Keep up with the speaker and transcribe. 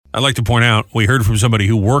I'd like to point out, we heard from somebody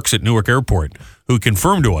who works at Newark Airport who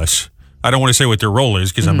confirmed to us, I don't want to say what their role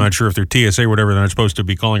is because I'm not sure if they're TSA or whatever, they're not supposed to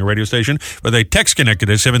be calling a radio station, but they text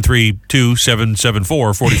connected at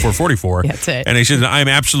 732-774-4444. That's it. And they said, I'm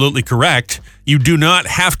absolutely correct. You do not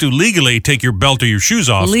have to legally take your belt or your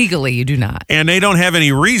shoes off. Legally, you do not. And they don't have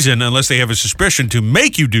any reason, unless they have a suspicion, to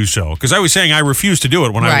make you do so. Because I was saying I refuse to do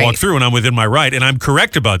it when I walk through, and I'm within my right, and I'm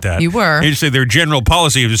correct about that. You were. And you say their general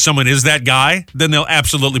policy, if someone is that guy, then they'll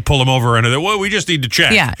absolutely pull them over and well, we just need to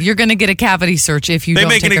check. Yeah, you're going to get a cavity search if you They don't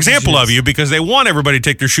make take an off your example shoes. of you because they want everybody to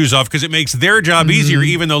take their shoes off because it makes their job easier,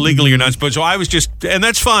 even though legally you're not supposed to. So I was just, and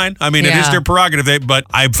that's fine. I mean, it is their prerogative, but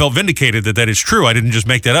I felt vindicated that is true. I didn't just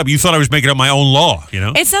make that up. You thought I was making up my own law, you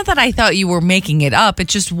know? It's not that I thought you were making it up.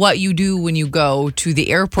 It's just what you do when you go to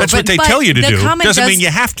the airport. That's what they tell you to do. Doesn't mean you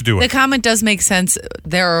have to do it. The comment does make sense.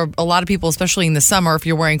 There are a lot of people, especially in the summer, if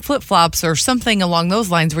you're wearing flip-flops or something along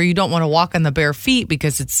those lines where you don't want to walk on the bare feet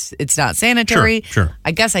because it's not sanitary. Sure.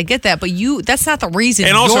 I guess I get that, but that's not the reason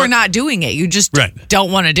And also- you're not doing it. You just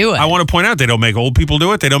don't want to do it. I want to point out they don't make old people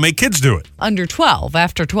do it. They don't make kids do it. Under 12.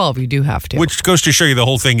 After 12, you do have to. Which goes to show you the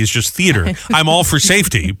whole thing is just theater. I'm all for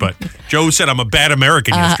safety, but Joe said I'm a bad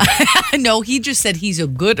American yesterday. No, he just said he's a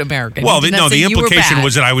good American. Well, He did not say the you were implication bad.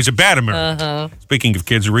 was that I was a bad American. Speaking of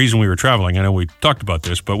kids, the reason we were traveling, I know we talked about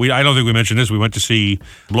this, but I don't think we mentioned this. We went to see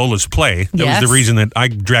Lola's play. That was the reason that I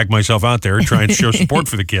dragged myself out there, trying to show support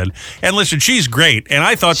for the kid. And listen, she's great. And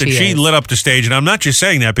I thought that she lit up the stage. And I'm not just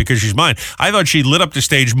saying that because she's mine. I thought she lit up the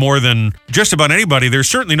stage more than just about anybody. There's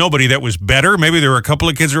certainly nobody that was better. Maybe there were a couple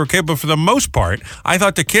of kids that were okay, but for the most part, I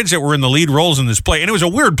thought the kids that were in the lead roles in this play, and it was a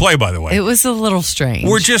weird play, by the way. It was a little strange.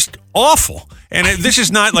 Were just awful. And this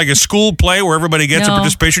is not like a school play where everybody gets a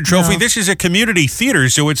participation trophy. This is a community theater,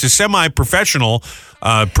 so it's a semi-professional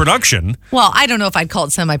production. Well, I don't know if I'd call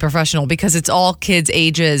it semi-professional because it's all kids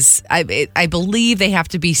ages. I believe they have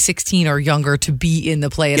to be 16 or younger to be in the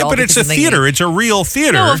play at all. Yeah, but it's a theater. It's a real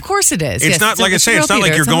theater. No, of course it is. It's not like I say. It's not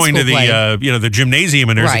like you're going to the gymnasium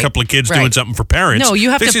and there's a couple of kids doing something for parents. No,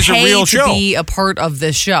 you have this to is pay a real to show. be a part of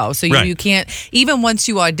this show. So you can't, even once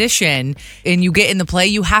you audition and you get in the play,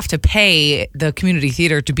 you have to pay the community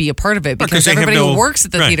theater to be a part of it because everybody who works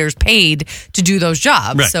at the theater is paid to do those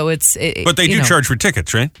jobs. Right. So but they do charge for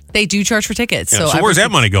tickets, right? They do charge for tickets. Yeah, so where's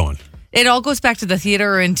that money going? It all goes back to the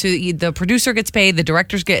theater and to the producer gets paid, the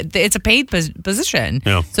directors it's a paid position.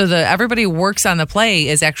 Yeah. So everybody who works on the play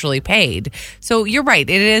is actually paid. So you're right.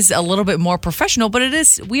 It is a little bit more professional, but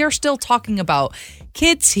we are still talking about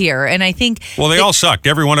kids here. And I think. Well, they all sucked.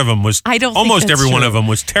 Every one of them was. I don't almost think that's every one true. of them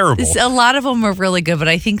was terrible. A lot of them are really good, but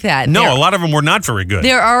I think that. No, a lot of them were not very good.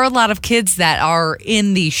 There are a lot of kids that are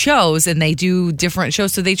in these shows and they do different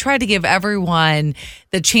shows. So they try to give everyone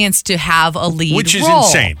the chance to have a lead role. Which is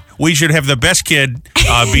insane. We should have the best kid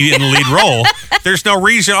be in the lead role. There's no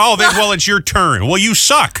reason. Well, it's your turn. Well, you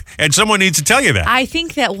suck. And someone needs to tell you that. I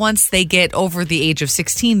think that once they get over the age of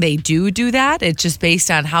 16, they do that. It's just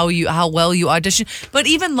based on how well you audition. But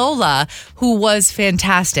even Lola, who was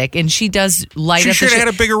fantastic, and she does light up the show. She should have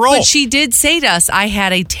had a bigger role. But she did say to us, I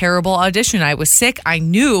had a terrible audition. I was sick. I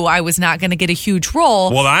knew I was not going to get a huge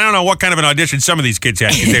role. Well, I don't know what kind of an audition some of these kids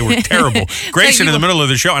had because they were terrible. Grayson in the middle of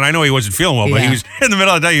the show, and I know he wasn't feeling well, but he was in the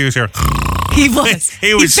middle of the day, he was here. He was.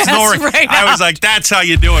 He was snoring. Right I was like, that's how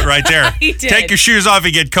you do it right there. He did. Take your shoes off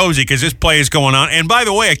and get cozy because this play is going on. And by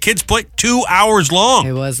the way, a kid's play 2 hours long.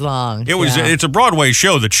 It was long. It's a Broadway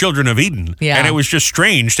show, The Children of Eden. Yeah. And it was just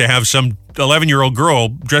strange to have some 11-year-old girl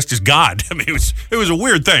dressed as God. I mean, it was a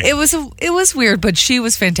weird thing. It was weird, but she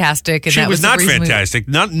was fantastic. And she was not fantastic.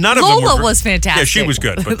 None of them were. Lola was fantastic. Yeah, she was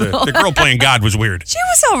good, but the girl playing God was weird. She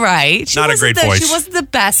was all right. She not a great voice. She wasn't the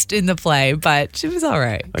best in the play, but she was all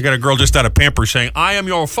right. I got a girl just out of Pampers saying, I am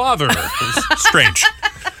your father. It was strange.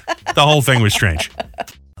 The whole thing was strange.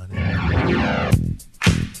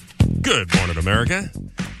 Good morning, America.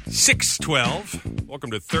 6:12.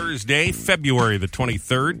 Welcome to Thursday, February the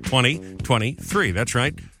 23rd, 2023. That's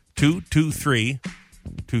right.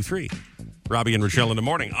 22323. Robbie and Rochelle in the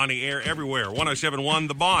morning. On the air everywhere. 107.1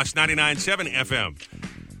 The Boss, 99.7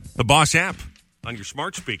 FM. The Boss app on your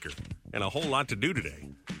smart speaker. And a whole lot to do today.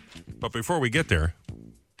 But before we get there,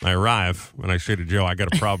 I arrive and I say to Joe, I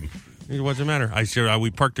got a problem. He said, what's the matter? I said,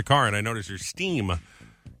 we parked the car and I noticed there's steam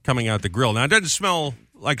coming out the grill. Now, it doesn't smell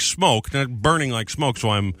like smoke, not burning like smoke, so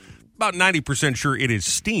I'm about 90% sure it is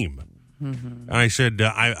steam. Mm-hmm. And I said,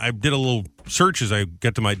 I did a little search as I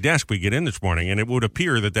get to my desk. We get in this morning, and it would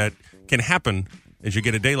appear that can happen as you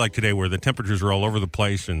get a day like today where the temperatures are all over the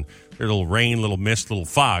place and there's a little rain, little mist, little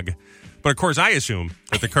fog. But, of course, I assume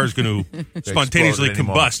that the car's going to spontaneously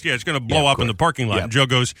combust. Yeah, it's going to blow up in the parking lot. Yep. And Joe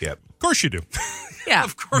goes, Yep. Of course you do. Yeah.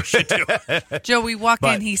 Of course you do. Joe, we walk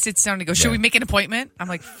in, he sits down and goes, should we make an appointment? I'm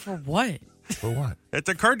like, for what? For what? At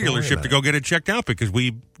the car dealership to go get it checked out because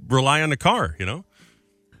we rely on the car,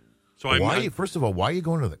 So First of all, why are you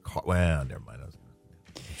going to the car? Well, never mind.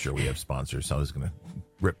 I'm sure we have sponsors, so I was going to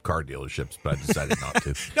rip car dealerships, but I decided not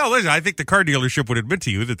to. No, listen, I think the car dealership would admit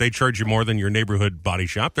to you that they charge you more than your neighborhood body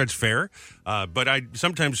shop. That's fair. But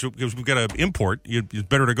sometimes, because we've got to import, it's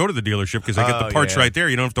better to go to the dealership because they get the parts right there.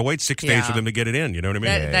 You don't have to wait 6 days for them to get it in. You know what I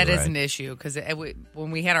mean? That is an issue because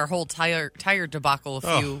when we had our whole tire debacle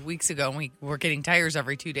a few weeks ago and we were getting tires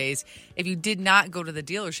every 2 days, if you did not go to the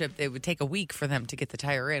dealership, it would take a week for them to get the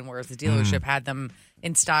tire in, whereas the dealership had them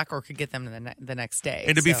in stock or could get them the next day.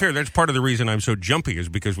 And to be fair, that's part of the reason I'm so jumpy is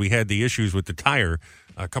because we had the issues with the tire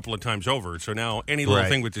a couple of times over. So now any little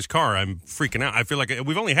thing with this car, I'm freaking out. I feel like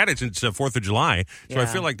we've only had it since 4th of July, so I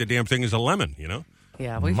feel like the damn thing is a lemon,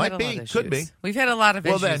 Yeah, we've had a lot of issues. Could be. We've had a lot of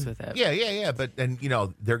issues with it. Yeah. But then,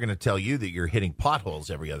 they're going to tell you that you're hitting potholes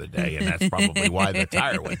every other day, and that's probably why the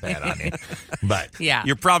tire went bad on you. But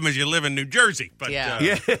your problem is you live in New Jersey. But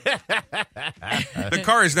the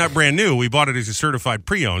car is not brand new. We bought it as a certified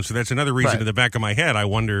pre-owned, so that's another reason in the back of my head. I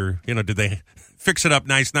wonder, did they fix it up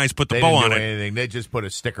nice, put the bow on it? Anything. They just put a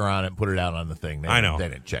sticker on it and put it out on the thing. I know. They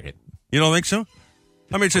didn't check it. You don't think so?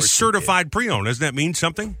 I mean, it's a certified pre-owned. Doesn't that mean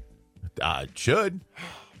something? It should.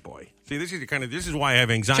 Boy. See, this is why I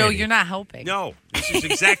have anxiety. Joe, you're not helping. No, this is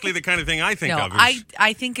exactly the kind of thing I think of.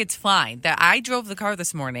 I think it's fine. That I drove the car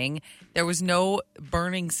this morning. There was no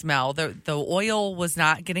burning smell. The oil was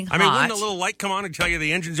not getting hot. I mean, wouldn't a little light come on and tell you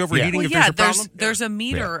the engine's overheating if there's a problem? There's a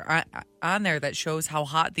meter on there that shows how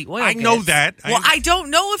hot the oil I know that. Well, I don't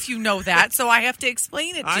know if you know that, so I have to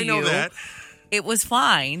explain it to you. I know that. It was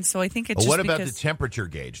fine, so I think it's what about the temperature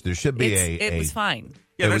gauge? There should be It was fine.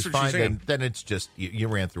 Yeah, that's what she's saying. Then it's just you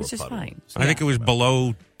ran through it's a puddle. Fine. I think it was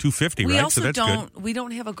below 250, we right? also so that's good. We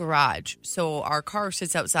don't have a garage, so our car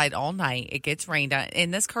sits outside all night. It gets rained on,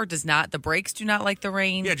 and this car does not. The brakes do not like the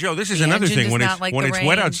rain. Yeah, Joe, this is another thing. When it's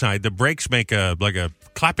wet outside, the brakes make a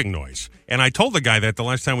clapping noise. And I told the guy that the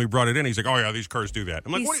last time we brought it in. He's like, "Oh yeah, these cars do that."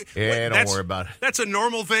 I'm like, don't worry about it. That's a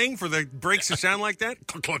normal thing for the brakes to sound like that?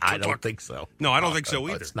 I don't think so. No, I don't think so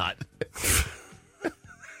either. It's not.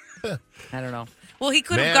 I don't know. Well, he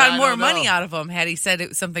could have gotten more money out of him had he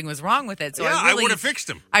said something was wrong with it. So I would have fixed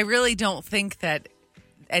him. I really don't think that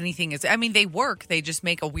anything is. I mean, they work. They just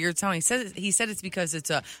make a weird sound. He said it's because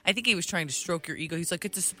it's a. I think he was trying to stroke your ego. He's like,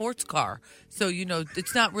 it's a sports car, so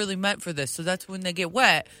it's not really meant for this. So that's when they get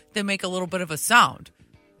wet, they make a little bit of a sound.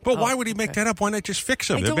 But why would he make that up? Why not just fix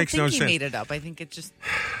them? I don't makes think no he sense. made it up. I think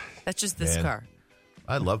that's just this car.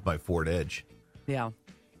 I love my Ford Edge. Yeah.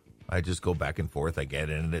 I just go back and forth. I get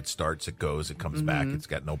in it. It starts. It goes. It comes back. It's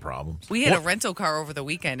got no problems. We had a rental car over the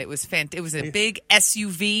weekend. It was It was a big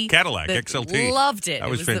SUV. Cadillac XLT. Loved it. That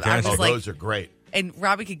was fantastic. Those are great. And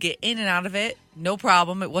Robbie could get in and out of it. No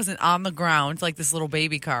problem. It wasn't on the ground like this little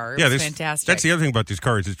baby car. It was fantastic. That's the other thing about these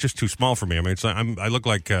cars. It's just too small for me. I mean, I look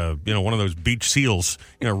like one of those beach seals,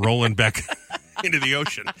 rolling back into the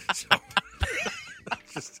ocean. So,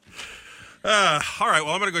 all right.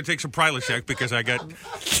 Well, I'm going to go take some Prilosec because I got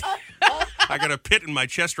a pit in my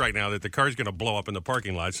chest right now that the car's going to blow up in the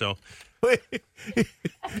parking lot. So,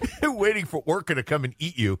 waiting for Orca to come and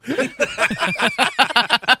eat you.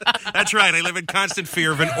 That's right. I live in constant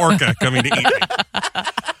fear of an orca coming to eat me.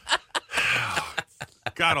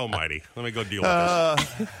 God Almighty. Let me go deal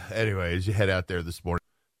with this. Anyways, you head out there this morning.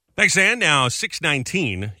 Thanks, Ann. Now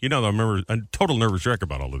 6:19. I'm a total nervous wreck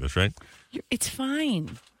about all of this, right? It's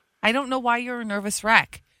fine. I don't know why you're a nervous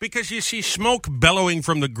wreck. Because you see smoke bellowing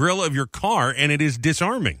from the grill of your car, and it is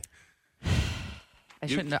disarming. I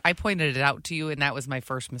shouldn't. I pointed it out to you, and that was my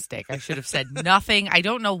first mistake. I should have said nothing. I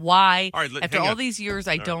don't know why. All right, after all these years,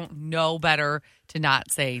 I don't know better to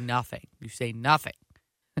not say nothing. You say nothing.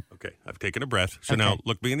 Okay, I've taken a breath. So now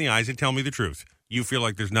look me in the eyes and tell me the truth. You feel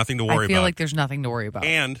like there's nothing to worry about. I feel like there's nothing to worry about.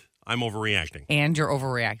 And I'm overreacting. And you're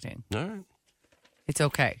overreacting. All right. It's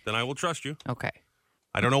okay. Then I will trust you. Okay.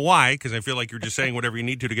 I don't know why, because I feel like you're just saying whatever you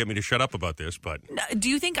need to get me to shut up about this, but... Do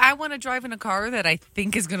you think I want to drive in a car that I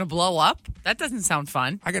think is going to blow up? That doesn't sound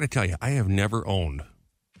fun. I got to tell you, I have never owned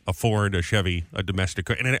a Ford, a Chevy, a domestic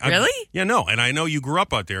car. Really? Yeah, no. And I know you grew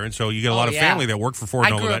up out there, and so you get a lot of family that work for Ford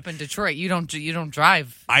and all that. I grew up in Detroit. You don't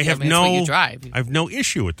drive. I have you drive. I have no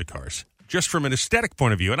issue with the cars. Just from an aesthetic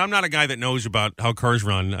point of view. And I'm not a guy that knows about how cars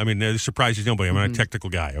run. I mean, this surprises nobody. I'm not a technical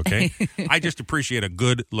guy, okay? I just appreciate a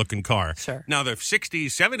good-looking car. Sure. Now, the 60s,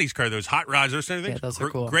 70s car, those hot rods, those kind of things, those are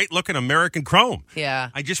cool. Great-looking American chrome. Yeah.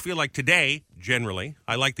 I just feel like today, generally,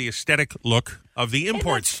 I like the aesthetic look of the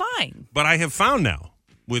imports. And that's fine. But I have found now,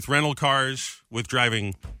 with rental cars, with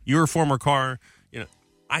driving your former car,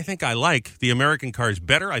 I think I like the American cars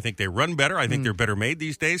better. I think they run better. I think they're better made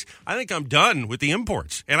these days. I think I'm done with the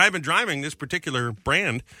imports. And I've been driving this particular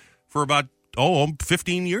brand for about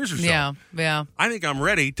 15 years or so. Yeah. I think I'm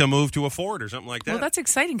ready to move to a Ford or something like that. Well, that's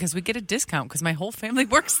exciting because we get a discount because my whole family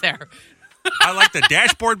works there. I like the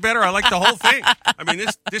dashboard better. I like the whole thing. I mean,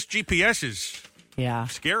 this GPS is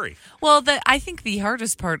scary. Well, I think the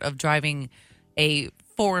hardest part of driving a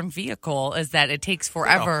foreign vehicle is that it takes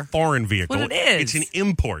forever. A foreign vehicle. Well, it is. It's an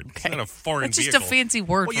import. Okay. It's not a foreign vehicle. It's just a fancy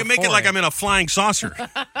word. Well, you make it like I'm in a flying saucer.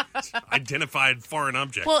 Identified foreign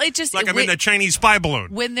object. Well, it just like I'm in a Chinese spy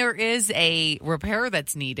balloon. When there is a repair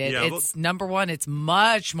that's needed, it's number one, it's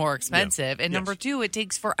much more expensive, and number two, it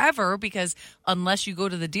takes forever because unless you go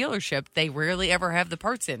to the dealership, they rarely ever have the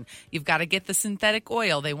parts in. You've got to get the synthetic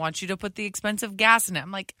oil. They want you to put the expensive gas in it.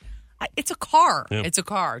 I'm like, it's a car. Yeah. It's a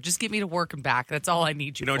car. Just get me to work and back. That's all I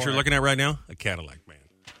need you for. You know what you're looking at right now? A Cadillac, man.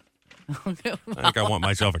 I think I want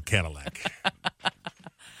myself a Cadillac.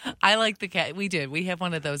 I like the cat. We did. We have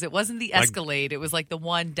one of those. It wasn't the Escalade. It was like the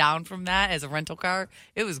one down from that as a rental car.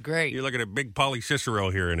 It was great. You're looking at Big Polly Cicero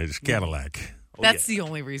here in his Cadillac. That's the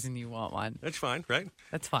only reason you want one. That's fine, right?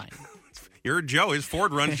 That's fine. You're Joe. His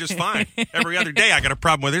Ford runs just fine. Every other day I got a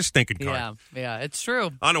problem with his stinking car. Yeah, it's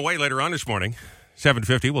true. On the way later on this morning.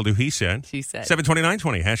 7:50, we'll do He Said. She Said.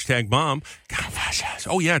 7:29:20, hashtag bomb.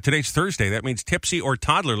 Oh, yeah, today's Thursday. That means tipsy or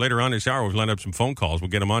toddler. Later on this hour, we'll line up some phone calls.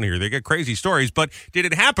 We'll get them on here. They get crazy stories, but did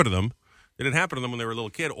it happen to them? Did it happen to them when they were a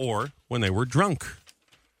little kid or when they were drunk?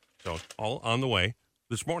 So, all on the way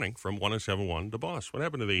this morning from 107.1 The Boss. What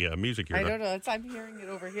happened to the music here? I don't know. I'm hearing it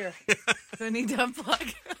over here. So I need to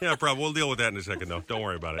unplug. Yeah, probably. We'll deal with that in a second, though. Don't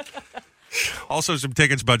worry about it. Also, some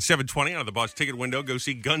tickets about 7:20 out of the Boss ticket window. Go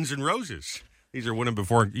see Guns N' Roses. These are winning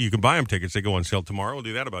before you can buy them tickets. They go on sale tomorrow. We'll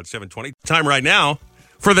do that about 7:20. Time right now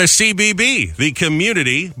for the CBB, the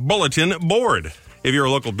Community Bulletin Board. If you're a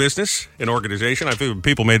local business, an organization, I think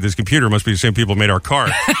people made this computer must be the same people who made our car.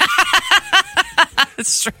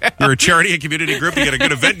 That's true. You're a charity, a community group, you get a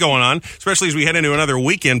good event going on, especially as we head into another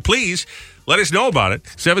weekend. Please let us know about it.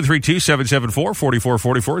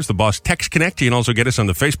 732-774-4444 is the Boss Text Connect. You can also get us on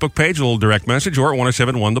the Facebook page, a little direct message, or at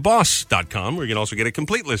 1071theboss.com, where you can also get a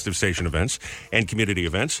complete list of station events and community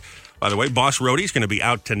events. By the way, Boss Roadie is going to be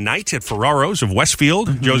out tonight at Ferraro's of Westfield.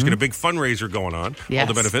 Mm-hmm. Joe's got a big fundraiser going on. Yes.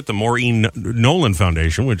 All to benefit the Maureen Nolan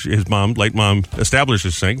Foundation, which his late mom, established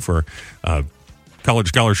this thing for college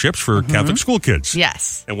scholarships for Catholic school kids.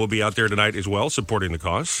 Yes. And we'll be out there tonight as well, supporting the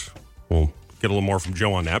cause. We'll get a little more from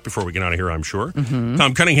Joe on that before we get out of here, I'm sure. Mm-hmm.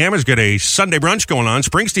 Tom Cunningham has got a Sunday brunch going on.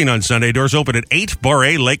 Springsteen on Sunday. Doors open at 8. Bar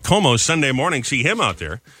A, Lake Como, Sunday morning. See him out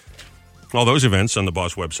there. All those events on the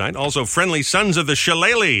Boss website. Also, Friendly Sons of the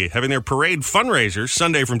Shillelagh having their parade fundraisers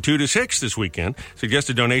Sunday from 2 to 6 this weekend.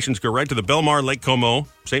 Suggested donations go right to the Belmar Lake Como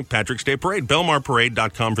St. Patrick's Day Parade.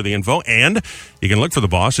 BelmarParade.com for the info. And you can look for the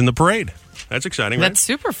Boss in the parade. That's exciting, right? That's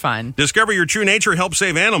super fun. Discover your true nature. Help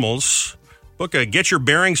save animals. Book a Get Your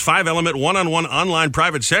Bearings 5-element one-on-one online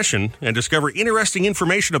private session and discover interesting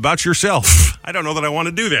information about yourself. I don't know that I want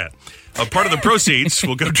to do that. A part of the proceeds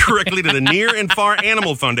will go directly to the Near and Far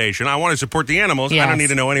Animal Foundation. I want to support the animals. Yes. I don't need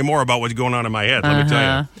to know any more about what's going on in my head, let me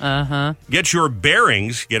tell you. Get Your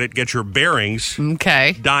Bearings. Get it? Get Your Bearings.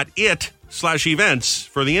 Okay. .it/events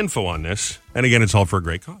for the info on this. And again, it's all for a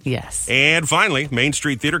great cause. Yes. And finally, Main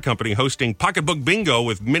Street Theater Company hosting Pocketbook Bingo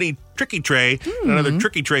with Mini Tricky Tray, another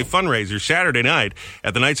Tricky Tray fundraiser Saturday night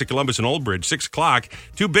at the Knights of Columbus in Old Bridge, 6 o'clock.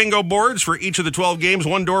 2 bingo boards for each of the 12 games,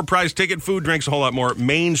 1 door prize ticket, food, drinks, a whole lot more.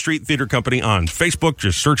 Main Street Theater Company on Facebook.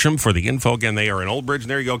 Just search them for the info. Again, they are in Old Bridge. And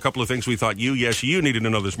there you go. A couple of things we thought you needed to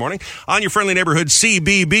know this morning on your friendly neighborhood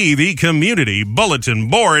CBB, the Community Bulletin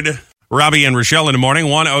Board. Robbie and Rochelle in the morning,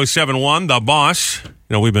 1071, The Boss. You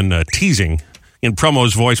know, we've been teasing in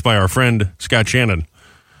promos voiced by our friend Scott Shannon.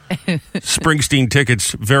 Springsteen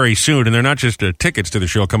tickets very soon. And they're not just tickets to the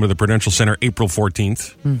show. Come to the Prudential Center April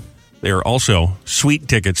 14th. They are also suite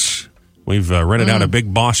tickets. We've rented out a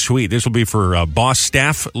big Boss suite. This will be for Boss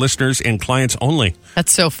staff, listeners, and clients only.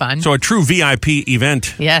 That's so fun. So a true VIP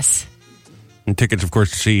event. Yes. And tickets, of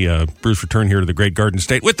course, to see Bruce return here to the Great Garden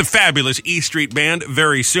State with the fabulous E Street Band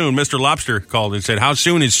very soon. Mr. Lobster called and said, how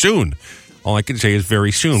soon is soon? All I can say is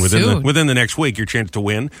very soon. Within the next week, your chance to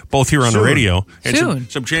win, both here on the radio.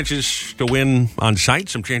 And some chances to win on site,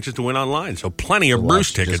 some chances to win online. So plenty of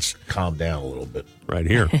Bruce tickets. Just calm down a little bit. Right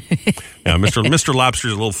here. Yeah, Mr.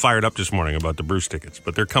 Lobster's a little fired up this morning about the Bruce tickets,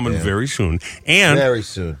 but they're coming very soon. And very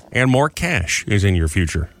soon. And more cash is in your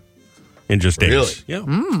future. In just days. Really? Yeah.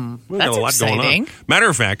 We've got a lot exciting. going on. Matter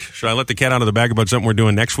of fact, should I let the cat out of the bag about something we're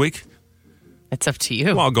doing next week? It's up to you.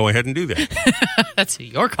 Well, I'll go ahead and do that. That's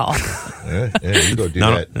your call. Yeah, you go do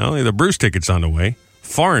that. Not only the Bruce tickets on the way,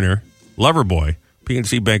 Foreigner, Loverboy,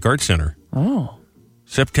 PNC Bank Arts Center. Oh.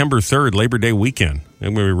 September 3rd, Labor Day weekend.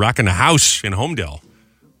 And we're rocking the house in Homedale.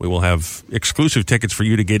 We will have exclusive tickets for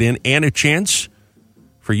you to get in and a chance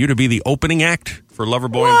for you to be the opening act for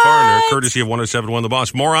Loverboy and Foreigner, courtesy of 107.1 The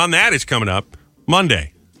Boss. More on that is coming up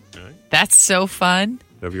Monday. Right. That's so fun.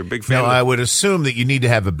 If you're a big fan. Now, I would assume that you need to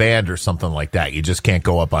have a band or something like that. You just can't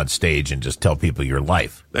go up on stage and just tell people your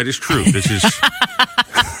life. That is true. This is...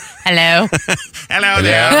 Hello. Hello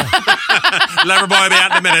there. Loverboy will be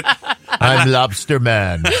out in a minute. I'm Lobster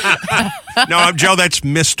Man. No, I'm Joe. That's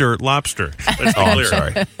Mr. Lobster. That's I'm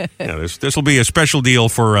sorry. Yeah, this will be a special deal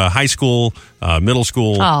for high school, middle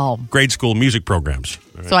school, grade school music programs.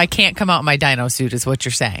 Right. So I can't come out in my dino suit is what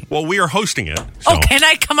you're saying. Well, we are hosting it. So. Can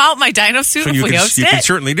I come out in my dino suit if we host it? You can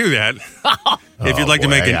certainly do that. If you'd like to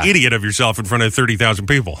make an idiot of yourself in front of 30,000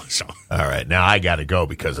 people. So. All right, now I got to go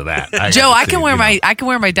because of that. Joe, I can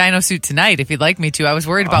wear my dino suit tonight if you'd like me to. I was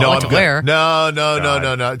worried about what to wear. No.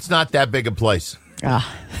 It's not that big a place.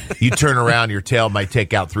 You turn around, your tail might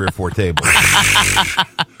take out 3 or 4 tables.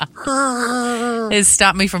 It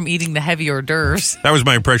stopped me from eating the heavy hors d'oeuvres. That was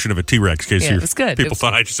my impression of a T-Rex. In case it was good. People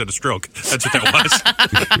thought I just had a stroke. That's what that was.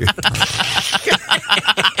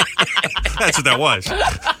 That's what that was.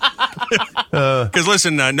 Because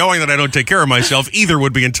listen, knowing that I don't take care of myself, either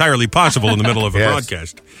would be entirely possible in the middle of a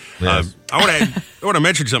broadcast. Yes. I want to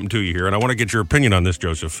mention something to you here, and I want to get your opinion on this,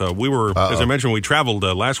 Joseph. We were, as I mentioned, we traveled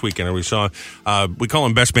last weekend, and we saw, we call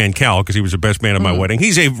him Best Man Cal because he was the best man at my wedding.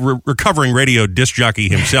 He's a recovering radio disc jockey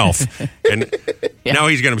himself, and now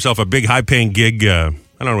he's got himself a big, high-paying gig. I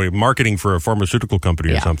don't know, marketing for a pharmaceutical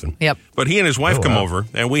company or something. Yep. But he and his wife come over,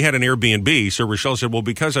 and we had an Airbnb. So Rochelle said, well,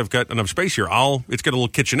 because I've got enough space here, it's got a little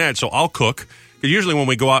kitchenette, so I'll cook. Because usually when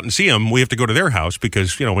we go out and see them, we have to go to their house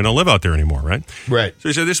because, we don't live out there anymore, right? Right. So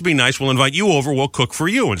he said, this would be nice. We'll invite you over. We'll cook for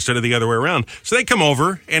you instead of the other way around. So they come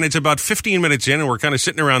over, and it's about 15 minutes in, and we're kind of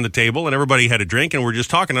sitting around the table, and everybody had a drink, and we're just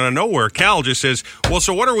talking. And out of nowhere, Cal just says, well,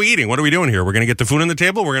 so what are we eating? What are we doing here? We're going to get the food on the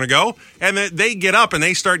table? We're going to go? And they get up, and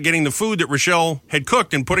they start getting the food that Rochelle had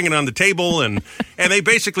cooked and putting it on the table, and they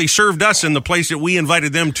basically served us in the place that we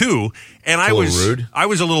invited them to. And I was rude. I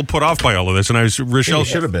was a little put off by all of this, and Rochelle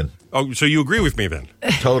should have been. Oh, so you agree with me then?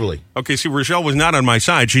 Totally. Okay, see, Rochelle was not on my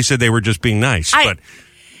side. She said they were just being nice. But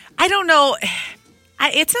I don't know.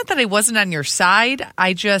 It's not that I wasn't on your side.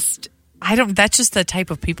 I don't. That's just the type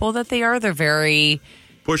of people that they are. They're very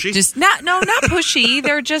pushy. Not pushy.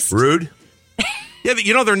 They're just rude.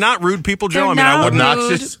 Yeah, they're not rude people, Joe. They're I wouldn't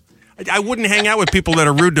obnoxious. I wouldn't hang out with people that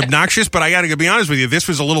are rude and obnoxious, but I got to be honest with you. This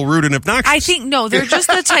was a little rude and obnoxious. I think they're just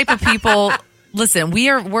the type of people. Listen,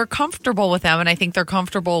 we're comfortable with them, and I think they're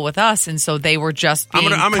comfortable with us, and so they were just being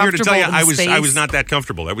I'm here to tell you, I space. was not that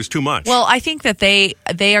comfortable. That was too much. Well, I think that they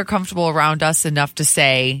are comfortable around us enough to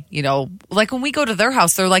say, like when we go to their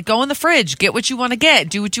house, they're like, go in the fridge, get what you want to get,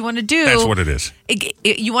 do what you want to do. That's what it is.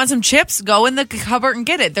 You want some chips? Go in the cupboard and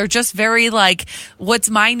get it. They're just very like, what's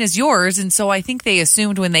mine is yours, and so I think they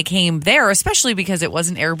assumed when they came there, especially because it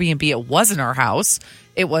wasn't Airbnb, it wasn't our house.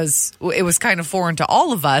 It was kind of foreign to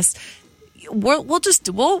all of us.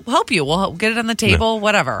 We'll help you. We'll get it on the table,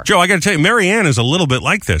 whatever. Joe, I got to tell you, Marianne is a little bit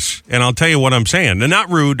like this, and I'll tell you what I'm saying. They're not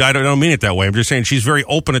rude. I don't mean it that way. I'm just saying she's very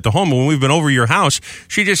open at the home. When we've been over your house,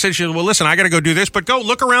 she just said, well, listen, I got to go do this, but go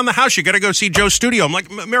look around the house. You got to go see Joe's studio. I'm like,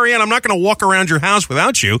 Marianne, I'm not going to walk around your house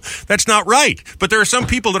without you. That's not right. But there are some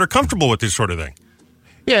people that are comfortable with this sort of thing.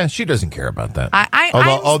 Yeah, she doesn't care about that.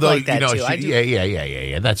 Although like that too.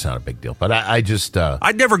 Yeah. That's not a big deal. But I just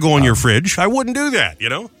I'd never go in your fridge. I wouldn't do that.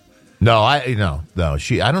 No, I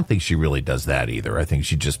don't think she really does that either. I think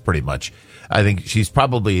she just pretty much. I think she's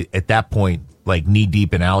probably at that point like knee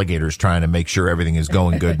deep in alligators, trying to make sure everything is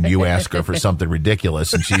going good. And you ask her for something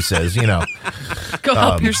ridiculous, and she says, go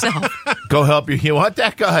help yourself. Go help you. You want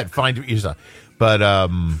that? Go ahead, find it yourself. But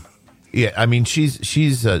yeah, I mean, she's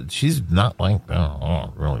not like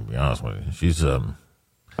that. Really, be honest with you, she's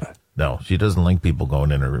no, she doesn't like people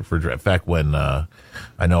going in her refrigerator. In fact, when I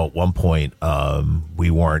know at one point we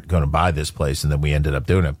weren't going to buy this place, and then we ended up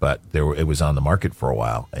doing it, but it was on the market for a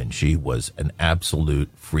while, and she was an absolute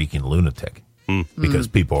freaking lunatic because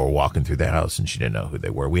people were walking through the house and she didn't know who they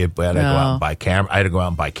were. We had to go out and buy I had to go out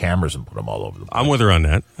and buy cameras and put them all over the place. I'm with her on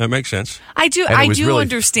that. That makes sense. I do really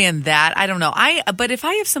understand that. I don't know. But if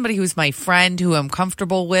I have somebody who's my friend who I'm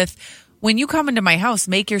comfortable with, when you come into my house,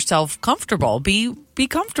 make yourself comfortable. Be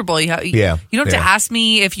comfortable. You don't have to ask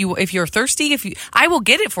me if you're thirsty. I will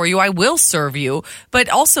get it for you. I will serve you. But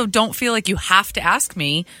also, don't feel like you have to ask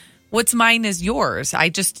me what's mine is yours. I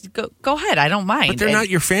just go ahead. I don't mind. But they're not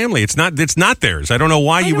your family. It's not theirs. I don't know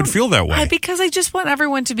why you would feel that way. Because I just want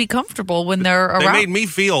everyone to be comfortable when they're around. They made me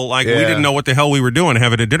feel like we didn't know what the hell we were doing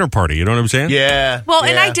having a dinner party. You know what I'm saying? Yeah. Well,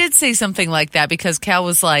 and I did say something like that because Cal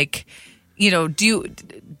was like,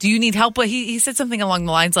 do you need help? But he said something along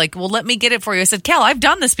the lines like, well, let me get it for you. I said, Cal, I've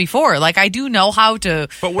done this before. Like, I do know how to.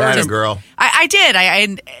 But we're a girl. I did.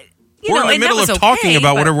 We're in the middle of talking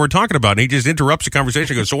about whatever we're talking about, and he just interrupts the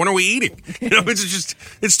conversation and goes, so when are we eating?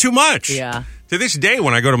 It's too much. Yeah. To this day,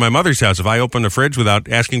 when I go to my mother's house, if I open the fridge without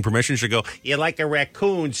asking permission, she'll go, you're like a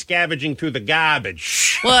raccoon scavenging through the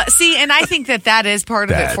garbage. Well, see, and I think that is part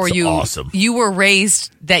of it for you. Awesome. You were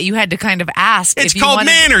raised that you had to kind of ask. It's called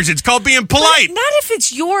manners. It's called being polite. But not if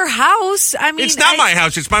it's your house. I mean, it's not my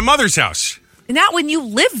house. It's my mother's house. Not when you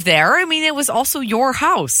lived there. I mean, it was also your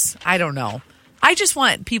house. I don't know. I just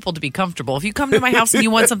want people to be comfortable. If you come to my house and you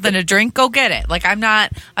want something to drink, go get it. Like I'm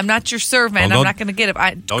not your servant. I'm not going to get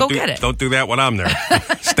it. Go get it. Don't do that when I'm there.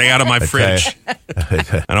 Stay out of my fridge.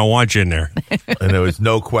 I don't want you in there. And there was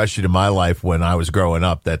no question in my life when I was growing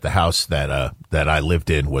up that the house that I lived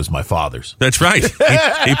in was my father's. That's right.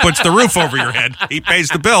 He puts the roof over your head. He pays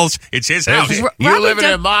the bills. It's his house. You're living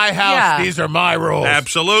in my house. Yeah. These are my rules.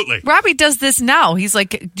 Absolutely. Robbie does this now. He's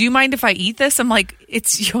like, do you mind if I eat this? I'm like,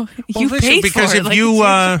 it's you paid for it. If like, you,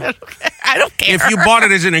 I don't care. If you bought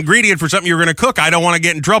it as an ingredient for something you're going to cook, I don't want to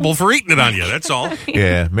get in trouble for eating it on you. That's all.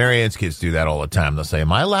 Yeah, Marianne's kids do that all the time. They'll say,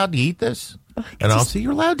 "Am I allowed to eat this?" And I'll say,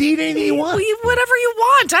 "You're allowed to eat anything you want. Whatever you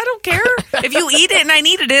want. I don't care. If you eat it and I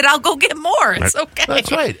needed it, I'll go get more. It's okay."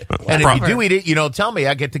 That's right. And if you do eat it, you don't tell me.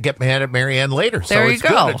 I get to get mad at Marianne later. There you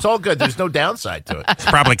go. Good. It's all good. There's no downside to it. It's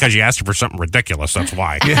probably because you asked her for something ridiculous. That's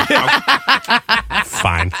why.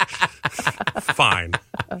 Fine.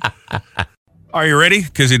 Are you ready?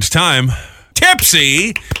 Because it's time.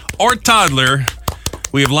 Tipsy or toddler.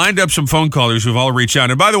 We have lined up some phone callers who've all reached out.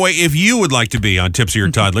 And by the way, if you would like to be on Tipsy or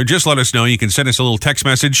Toddler, just let us know. You can send us a little text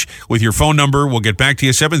message with your phone number. We'll get back to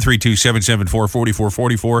you,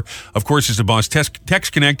 732-774-4444. Of course, it's the Boss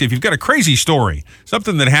Text Connect. If you've got a crazy story,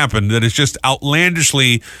 something that happened that is just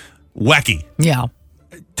outlandishly wacky. Yeah.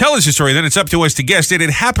 Tell us a story, then it's up to us to guess. Did it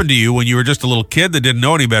happen to you when you were just a little kid that didn't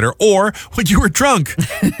know any better, or when you were drunk?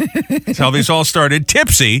 That's how this all started.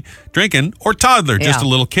 Tipsy, drinking, or toddler, just a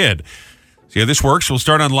little kid. See how this works? We'll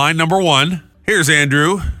start on line number 1. Here's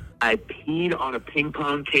Andrew. I peed on a ping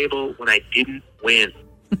pong table when I didn't win.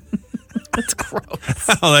 That's gross.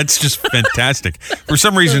 Oh, that's just fantastic. For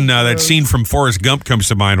some reason, that scene from Forrest Gump comes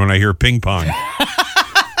to mind when I hear ping pong.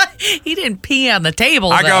 He didn't pee on the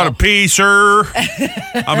table, I got to pee, sir.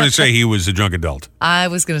 I'm going to say he was a drunk adult. I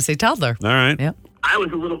was going to say toddler. All right. Yep. I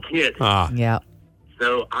was a little kid. Yeah.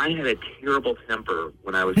 So I had a terrible temper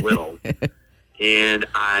when I was little. And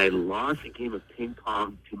I lost a game of ping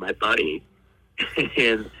pong to my buddy.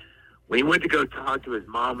 And when he went to go talk to his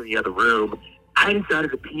mom in the other room, I decided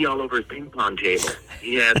to pee all over his ping pong table.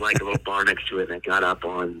 He had like a little bar next to it, and I got up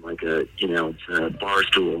on like bar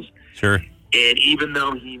stools. Sure. And even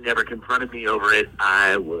though he never confronted me over it,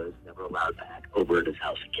 I was never allowed back over at his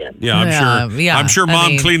house again. Yeah, I'm sure. Yeah, I'm sure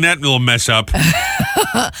Mom cleaned that little mess up.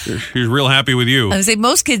 She's real happy with you. I would say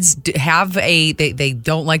most kids have they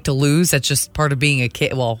don't like to lose. That's just part of being a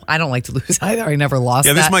kid. Well, I don't like to lose either. I never lost.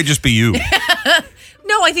 Yeah, this might just be you.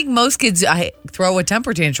 No, I think most kids throw a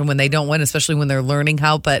temper tantrum when they don't win, especially when they're learning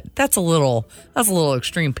how. But that's a little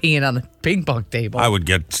extreme, peeing on the ping pong table. I would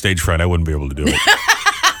get stage fright. I wouldn't be able to do it.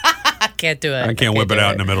 I can't do it. I can't whip it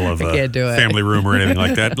out in the middle of a family room or anything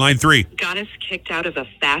like that. Line 3. Got us kicked out of a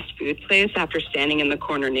fast food place after standing in the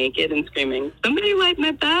corner naked and screaming, "Somebody wipe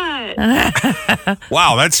my butt."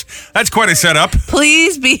 Wow, that's quite a setup.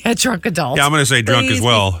 Please be a drunk adult. Yeah, I'm going to say drunk as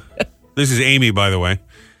well. This is Amy, by the way.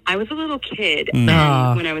 I was a little kid,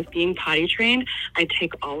 and when I was being potty trained, I'd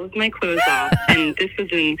take all of my clothes off, and this was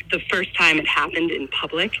the first time it happened in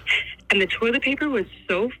public, and the toilet paper was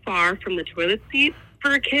so far from the toilet seat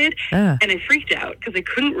for a kid, and I freaked out because I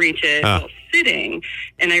couldn't reach it while sitting,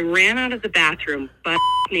 and I ran out of the bathroom butt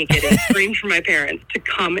naked and screamed for my parents to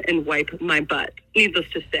come and wipe my butt. Needless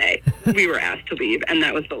to say, we were asked to leave, and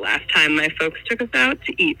that was the last time my folks took us out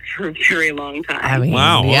to eat for a very long time. I mean,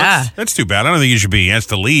 wow, yeah. That's too bad. I don't think you should be asked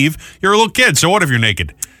to leave. You're a little kid, so what if you're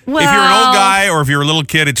naked? Well, if you're an old guy or if you're a little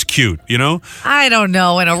kid, it's cute, you know? I don't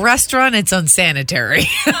know. In a restaurant, it's unsanitary.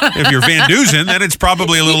 If you're Van Dusen, then it's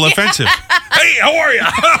probably a little offensive. Hey, how are you?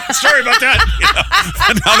 Sorry about that.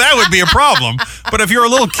 Now that would be a problem. But if you're a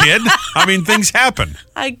little kid, I mean, things happen.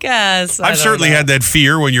 I guess. I've certainly had that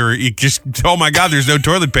fear when you just, oh my God, there's no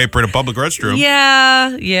toilet paper in a public restroom.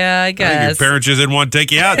 Yeah, I guess. I think your parents just didn't want to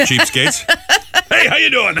take you out, cheapskates. Hey, how you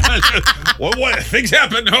doing? What? Things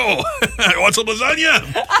happen. Oh, want some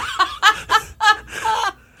lasagna?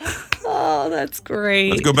 Oh, that's great.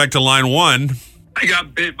 Let's go back to line 1. I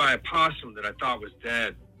got bit by a possum that I thought was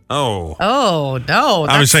dead. Oh. Oh, no.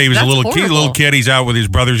 I would say he was a little horrible. kid. He's out with his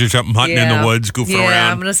brothers or something, hunting in the woods, goofing around.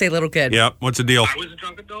 Yeah, I'm going to say little kid. Yep. What's the deal? I was a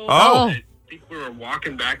drunk adult. Oh. I think we were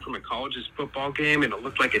walking back from a college's football game, and it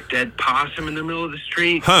looked like a dead possum in the middle of the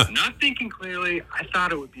street. Huh. Not thinking clearly, I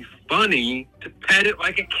thought it would be funny to pet it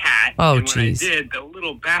like a cat. Oh, and when I jeez. did, the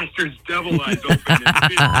little bastard's devil eyes opened and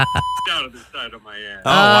bit out of the side of my ass.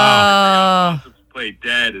 Oh, wow. Possums played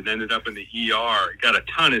dead and ended up in the ER. Got a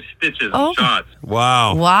ton of stitches and shots.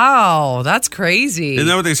 Wow. Wow, that's crazy. Isn't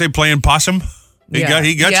that what they say, playing possum? He got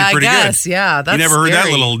you pretty I guess. good. Yeah, that's You never heard that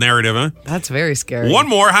scary. little narrative, huh? That's very scary. One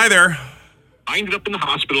more. Hi there. I ended up in the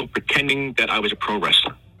hospital pretending that I was a pro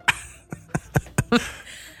wrestler.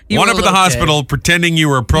 You One were up a at the little hospital pretending you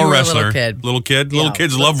were a pro You were a wrestler. little kid. Little kid. Little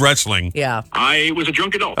kids love wrestling. Yeah. I was a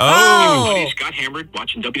drunk adult. Oh. My buddies got hammered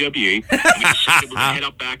watching WWE. We decided we were going to head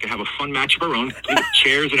out back and have a fun match of our own, with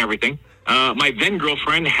chairs and everything. My then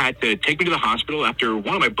girlfriend had to take me to the hospital after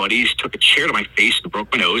one of my buddies took a chair to my face and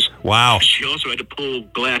broke my nose. Wow. She also had to pull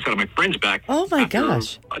glass out of my friend's back. Oh, my after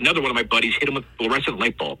gosh. Another one of my buddies hit him with a fluorescent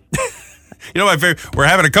light bulb. You know, we're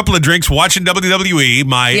having a couple of drinks watching WWE.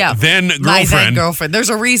 My then girlfriend. My then girlfriend. There's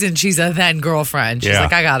a reason she's a then girlfriend. She's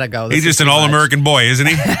like, I gotta go. He's just an all-American boy, isn't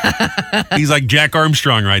he? He's like Jack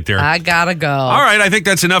Armstrong right there. I gotta go. All right, I think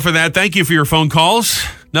that's enough of that. Thank you for your phone calls.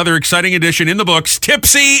 Another exciting edition in the books.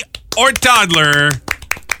 Tipsy or Toddler.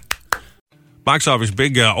 Box office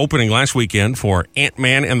big opening last weekend for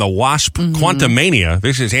Ant-Man and the Wasp: Quantumania.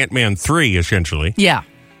 This is Ant-Man 3, essentially. Yeah.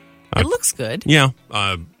 It looks good. Yeah.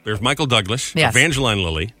 There's Michael Douglas, Yes. Evangeline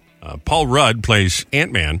Lilly. Paul Rudd plays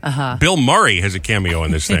Ant-Man. Bill Murray has a cameo in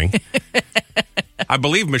this thing. I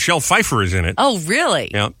believe Michelle Pfeiffer is in it. Oh, really?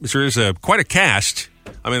 Yeah, there is quite a cast.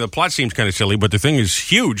 I mean, the plot seems kind of silly, but the thing is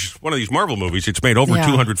huge. One of these Marvel movies, it's made over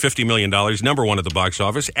 $250 million, number one at the box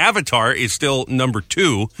office. Avatar is still number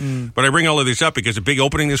 2. But I bring all of this up because a big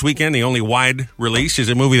opening this weekend, the only wide release, is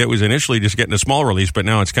a movie that was initially just getting a small release, but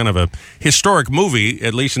now it's kind of a historic movie,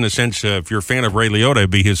 at least in the sense, if you're a fan of Ray Liotta,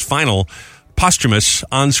 it'd be his final posthumous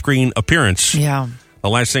on-screen appearance. Yeah. The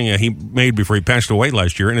last thing he made before he passed away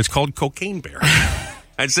last year, and it's called Cocaine Bear.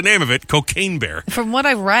 That's the name of it, Cocaine Bear. From what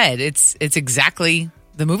I've read, it's exactly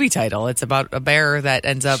the movie title. It's about a bear that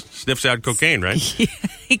ends up Sniffs out cocaine, right?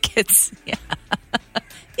 he gets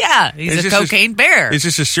he's a cocaine bear. Is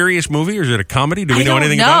this a serious movie or is it a comedy? Do we know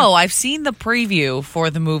anything about it? about it? I've seen the preview for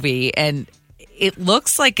the movie and it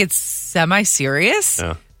looks like it's semi-serious,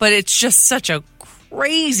 but it's just such a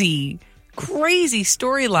crazy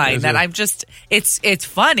storyline that I'm just it's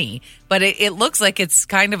funny, but it looks like it's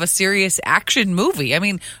kind of a serious action movie. I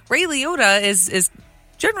mean, Ray Liotta is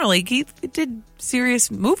generally he did serious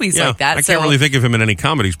movies like that. I can't really think of him in any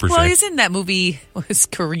comedies per se. Well, he's in that movie was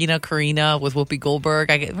Karina with Whoopi Goldberg.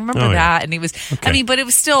 I remember that, and he was. Okay. I mean, but that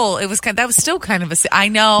was still kind of a. I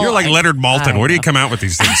know you're like Leonard Maltin. Where do you come out with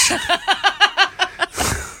these things?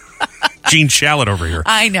 Gene Shalit over here.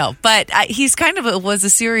 I know, but he's kind of was a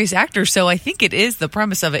serious actor, so I think it is the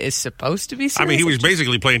premise of it is supposed to be serious. I mean, he was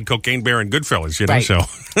basically playing Cocaine Bear in Goodfellas, you know, so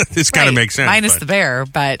this kind of makes sense. Minus the bear,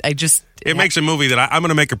 but I just... It makes a movie that I'm going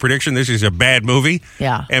to make a prediction. This is a bad movie.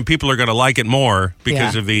 Yeah. And people are going to like it more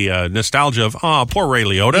because of the nostalgia of, poor Ray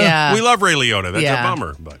Liotta. Yeah. We love Ray Liotta. That's a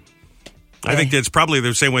bummer, but... I think that's probably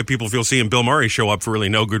the same way people feel seeing Bill Murray show up for really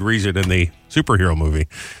no good reason in the superhero movie.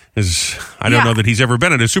 I don't know that he's ever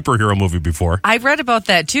been in a superhero movie before. I read about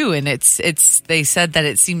that too, and it's they said that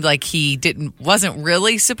it seemed like he wasn't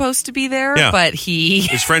really supposed to be there, but he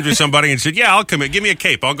was friends with somebody and said, "Yeah, I'll come in. Give me a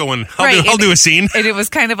cape. I'll go in. I'll do a scene." And it was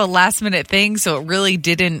kind of a last minute thing, so it really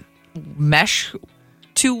didn't mesh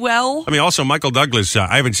too well. I mean, also Michael Douglas.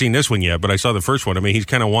 I haven't seen this one yet, but I saw the first one. I mean, he's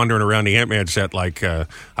kind of wandering around the Ant-Man set like, I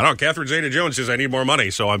don't know. Catherine Zeta-Jones says I need more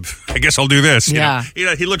money, so I guess I'll do this. Yeah, you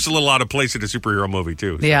know, he looks a little out of place in a superhero movie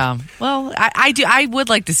too. So. Yeah. Well, I do. I would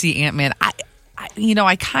like to see Ant-Man.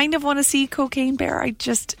 I kind of want to see Cocaine Bear. It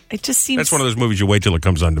just seems that's one of those movies you wait till it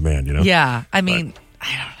comes on demand. You know. Yeah. I mean,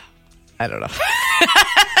 I don't know.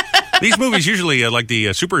 These movies usually, like the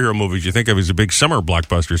superhero movies, you think of as a big summer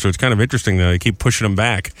blockbuster. So it's kind of interesting that they keep pushing them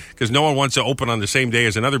back because no one wants to open on the same day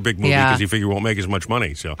as another big movie because you figure it won't make as much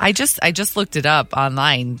money. So I just looked it up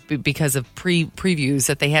online because of previews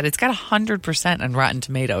that they had. It's got 100% on Rotten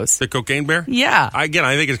Tomatoes. The Cocaine Bear? Yeah. I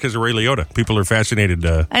think it's because of Ray Liotta. People are fascinated.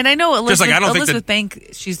 And I know Elizabeth Bank.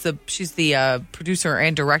 She's the producer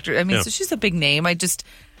and director. I mean, so she's a big name. I don't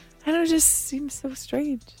know, it just seems so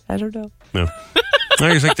strange. I don't know. No.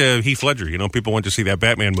 It's like the Heath Ledger. People went to see that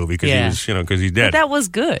Batman movie because he's dead. But that was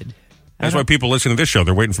good. That's why people listen to this show.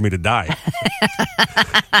 They're waiting for me to die.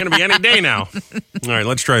 Going to be any day now. All right,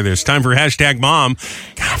 let's try this. Time for #mom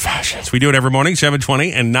confessions. We do it every morning,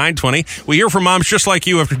 7:20 and 9:20. We hear from moms just like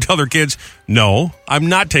you have to tell their kids, no, I'm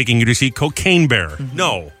not taking you to see Cocaine Bear. Mm-hmm.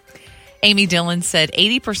 No. Amy Dillon said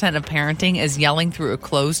 80% of parenting is yelling through a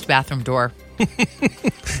closed bathroom door.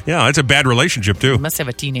 Yeah, it's a bad relationship, too. You must have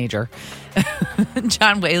a teenager.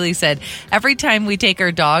 John Whaley said, every time we take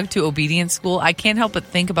our dog to obedience school, I can't help but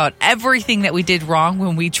think about everything that we did wrong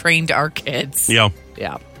when we trained our kids. Yeah.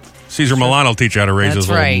 Yeah. Caesar Milan will teach you how to raise those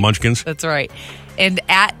little munchkins. That's right. And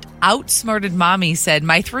at Outsmarted Mommy said,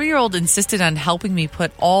 my 3-year-old insisted on helping me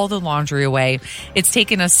put all the laundry away. It's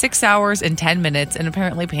taken us 6 hours and 10 minutes, and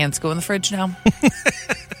apparently pants go in the fridge now.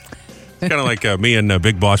 It's kind of like me and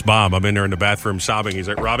Big Boss Bob. I'm in there in the bathroom sobbing. He's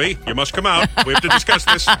like, Robbie, you must come out. We have to discuss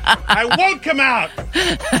this. I won't come out.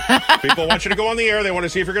 People want you to go on the air. They want to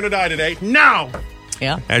see if you're going to die today. No.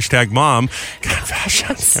 Yeah. #mom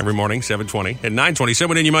confessions. Every morning, 7:20 and 9:20.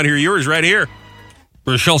 Someone in you might hear yours right here.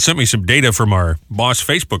 Rochelle sent me some data from our Boss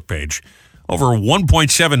Facebook page. Over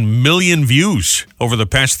 1.7 million views over the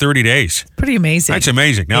past 30 days. Pretty amazing. That's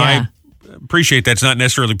amazing. Now, I appreciate that's not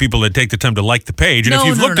necessarily people that take the time to like the page. And if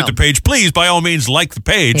you've looked at the page, please, by all means, like the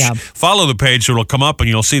page. Yeah. Follow the page so it'll come up and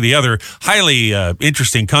you'll see the other highly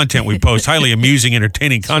interesting content we post, highly amusing,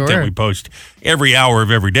 entertaining content we post every hour of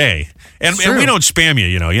every day. And we don't spam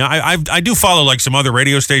you, I do follow like some other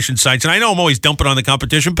radio station sites, and I know I'm always dumping on the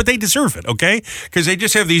competition, but they deserve it, okay? Because they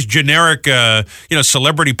just have these generic,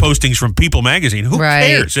 celebrity postings from People Magazine. Who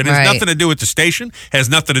cares? It has nothing to do with the station, has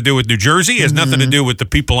nothing to do with New Jersey, has nothing to do with the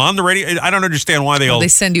people on the radio. I don't understand why they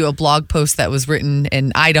send you a blog post that was written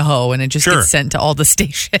in Idaho, and it just gets sent to all the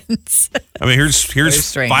stations. I mean,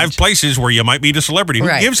 here's 5 places where you might meet a celebrity.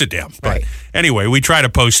 Who gives a damn? But anyway, we try to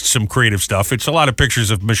post some creative stuff. It's a lot of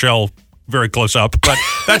pictures of Michelle very close up, but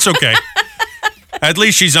that's okay. At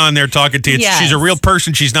least she's on there talking to you. Yes. She's a real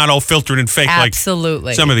person. She's not all filtered and fake like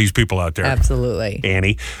some of these people out there. Absolutely.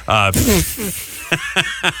 Annie. I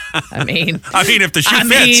mean, if the shoe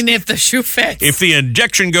fits. If the shoe fits. If the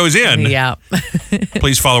injection goes in. Yeah.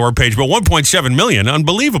 Please follow our page. But 1.7 million,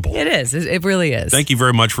 unbelievable. It is. It really is. Thank you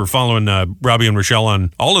very much for following Robbie and Rochelle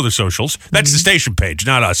on all of the socials. That's the station page,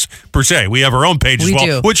 not us, per se. We have our own page as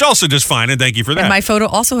well, which also does fine, and thank you for that. And my photo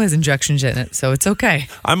also has injections in it, so it's okay.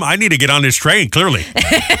 I need to get on this train, clearly.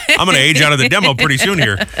 I'm going to age out of the demo pretty soon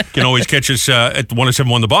here. You can always catch us at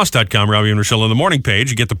 1071theboss.com, Robbie and Rochelle on the morning page.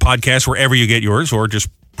 You get the podcast wherever you get yours, or just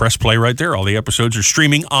press play right there. All the episodes are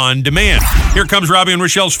streaming on demand. Here comes Robbie and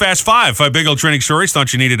Rochelle's Fast 5 big old trending stories.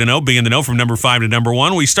 Thought you needed to know. Be in the know from number 5 to number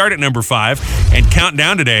 1. We start at number 5 and count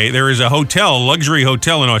down today. There is a luxury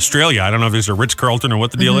hotel in Australia. I don't know if it's a Ritz-Carlton or what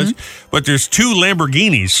the deal is, but there's 2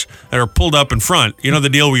 Lamborghinis that are pulled up in front. You know the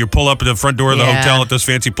deal where you pull up at the front door of the hotel at those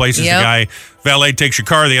fancy places. The guy, valet, takes your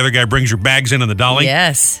car. The other guy brings your bags in on the dolly.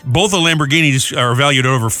 Yes. Both the Lamborghinis are valued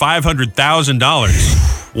at over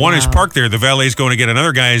 $500,000. One is parked there. The valet's going to get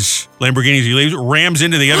another guy's Lamborghini as he leaves, rams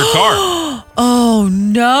into the other car. Oh,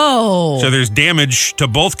 no. So there's damage to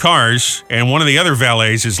both cars, and one of the other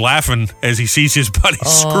valets is laughing as he sees his buddy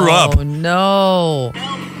screw up. Oh, no.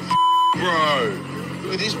 Bro,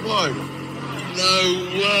 look at this bloke. No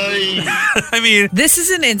way. I mean, this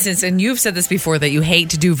is an instance, and you've said this before, that you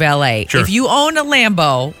hate to do valet. Sure. If you own a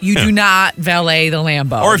Lambo, you do not valet the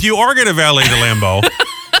Lambo. Or if you are going to valet the Lambo,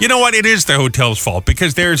 you know what? It is the hotel's fault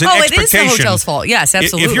because there's an expectation. It is the hotel's fault. Yes,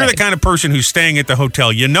 absolutely. If you're the kind of person who's staying at the hotel,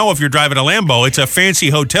 if you're driving a Lambo, it's a fancy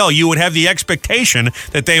hotel, you would have the expectation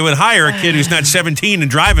that they would hire a kid who's not 17 and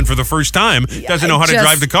driving for the first time, doesn't know how to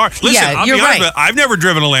drive the car. Listen, I'll be honest with you, I've never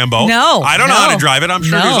driven a Lambo. No. I don't know how to drive it. I'm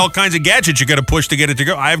sure there's all kinds of gadgets you got to push to get it to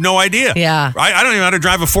go. I have no idea. Yeah. I don't even know how to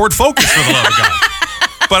drive a Ford Focus for the love of God.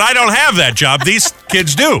 But I don't have that job. These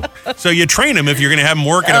kids do. So you train them if you're going to have them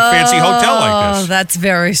work in a fancy hotel like this. Oh, that's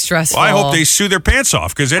very stressful. Well, I hope they sue their pants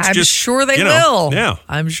off because it's I'm sure they will. Yeah.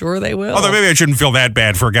 I'm sure they will. Although maybe I shouldn't feel that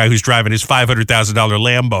bad for a guy who's driving his $500,000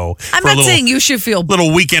 Lambo. I'm not saying you should feel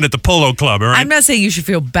little weekend at the Polo Club, all right? I'm not saying you should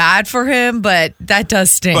feel bad for him, but that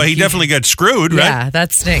does stink. Well, he definitely got screwed, right? Yeah,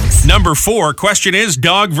 that stinks. Number 4, question is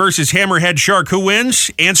dog versus hammerhead shark. Who wins?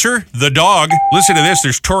 Answer, the dog. Listen to this.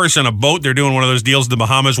 There's tourists on a boat. They're doing one of those deals in the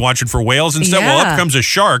Bahamas watching for whales and stuff. Yeah. Well, up comes a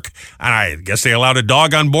shark, and I guess they allowed a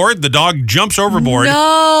dog on board. The dog jumps overboard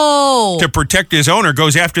to protect his owner,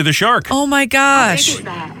 goes after the shark. Oh, my gosh. Get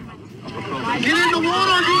in the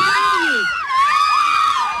water,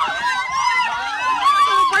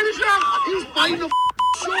 He's biting the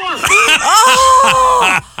shark.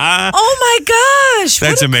 Oh my gosh.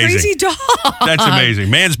 That's what a amazing. Crazy dog. That's amazing.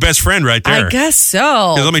 Man's best friend right there. I guess so.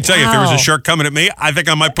 'Cause let me tell you, if there was a shark coming at me, I think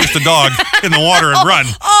I might push the dog in the water and run.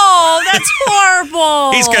 Oh, that's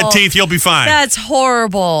horrible. He's got teeth. You'll be fine. That's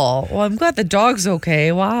horrible. Well, I'm glad the dog's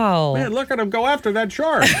okay. Wow. Man, look at him go after that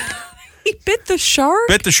shark. He bit the shark?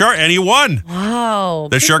 Bit the shark, and he won. Wow.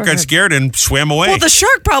 The shark got scared and swam away. Well, the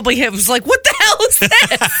shark probably was like, what the hell is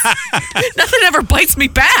this? Nothing ever bites me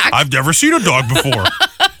back. I've never seen a dog before.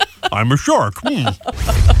 I'm a shark.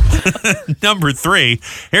 Number 3.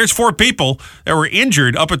 Here's 4 people that were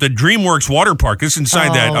injured up at the DreamWorks water park. This is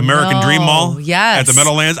inside that American Dream Mall at the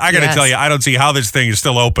Meadowlands. I got to tell you, I don't see how this thing is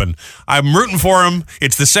still open. I'm rooting for them.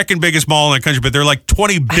 It's the second biggest mall in the country, but they're like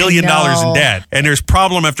 $20 billion in debt. And there's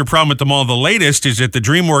problem after problem at the mall. The latest is at the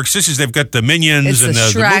DreamWorks. They've got the Minions and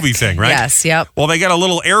the movie thing, right? Yes, yep. Well, they got a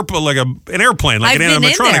little airplane, like an airplane, like an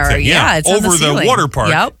animatronic thing. Yeah, it's over the water park.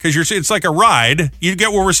 Yep. Because it's like a ride. You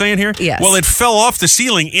get what we're saying here? Yes. Well, it fell off the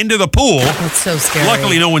ceiling into the pool. That's so scary.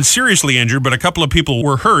 Luckily, no one's seriously injured, but a couple of people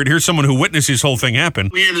were hurt. Here's someone who witnessed this whole thing happen.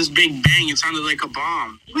 We had this big bang. It sounded like a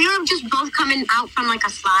bomb. We were just both coming out from like a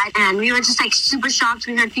slide, and we were just like super shocked.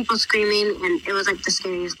 We heard people screaming, and it was like the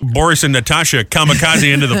scariest. Boris and Natasha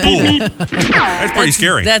kamikaze into the pool. That's pretty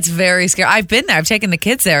scary. That's very scary. I've been there. I've taken the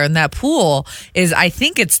kids there, and that pool is, I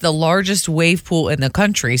think it's the largest wave pool in the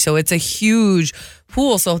country. So it's a huge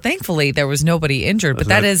pool. So thankfully there was nobody injured. But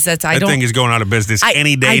that thing is going out of business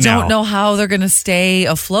any day now. I don't know how they're going to stay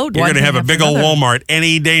afloat. You're going to have a big old Walmart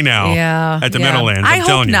any day now. Yeah, at the Meadowlands. I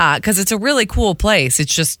hope not, because it's a really cool place.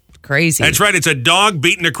 It's just crazy. That's right. It's a dog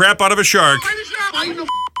beating the crap out of a shark.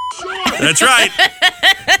 That's right.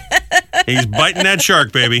 He's biting that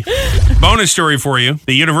shark, baby. Bonus story for you.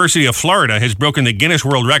 The University of Florida has broken the Guinness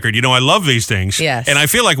World Record. You know, I love these things. Yes. And I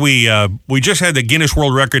feel like we just had the Guinness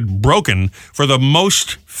World Record broken for the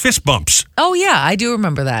most fist bumps. Oh, yeah. I do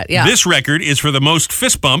remember that. Yeah. This record is for the most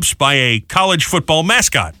fist bumps by a college football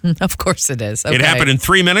mascot. Of course it is. Okay. It happened in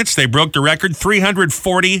 3 minutes. They broke the record,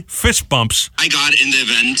 340 fist bumps. I got in the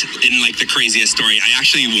event in like the craziest story. I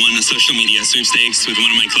actually won a social media sweepstakes with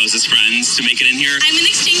one of my closest friends to make it in here. I'm an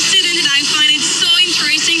exchange student, and I find it so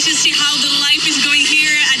interesting to see how the life is going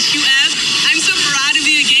here at UF. I'm so proud to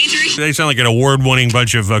be a Gator. They sound like an award-winning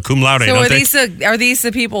bunch of cum laude, so don't they? Are these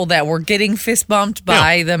the people that were getting fist bumped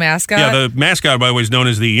by the mascot? Yeah, the mascot, by the way, is known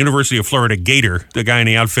as the University of Florida Gator. The guy in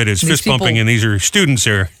the outfit is fist bumping, and these are students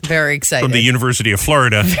here. Very excited. From the University of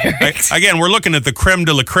Florida. Again, we're looking at the creme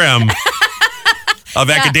de la creme of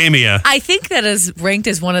academia. I think that is ranked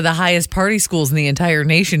as one of the highest party schools in the entire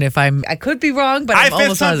nation. I could be wrong, but I'm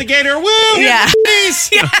almost fist the Gator. Woo! Yeah.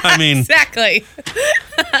 Yeah, I mean, exactly.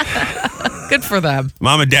 Good for them.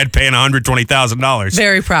 Mom and Dad paying $120,000.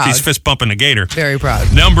 Very proud. She's fist bumping the Gator. Very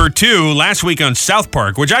proud. Number 2, last week on South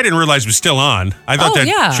Park, which I didn't realize was still on. I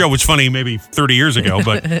thought show was funny maybe 30 years ago,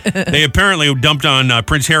 but they apparently dumped on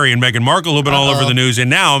Prince Harry and Meghan Markle, who've been all over the news. And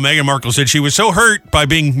now Meghan Markle said she was so hurt by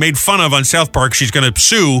being made fun of on South Park, she's going to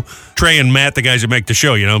sue Trey and Matt, the guys that make the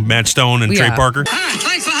show, you know, Matt Stone and Trey Parker. Hi,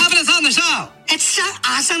 thanks for having us on the show. It's so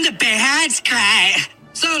awesome to be here. It's great.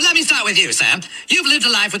 So let me start with you, Sam. You've lived a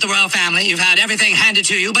life with the royal family. You've had everything handed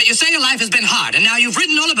to you, but you say your life has been hard, and now you've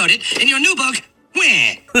written all about it in your new book,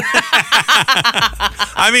 Win.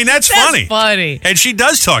 I mean, that's funny. Funny. And she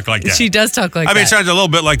does talk like that. She does talk like that. I mean, it sounds a little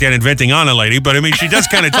bit like that Inventing Anna lady, but I mean, she does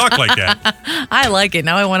kind of talk like that. I like it.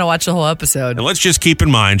 Now I want to watch the whole episode. And let's just keep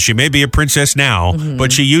in mind, she may be a princess now,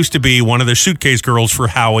 but she used to be one of the suitcase girls for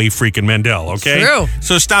Howie freaking Mandel, okay? True.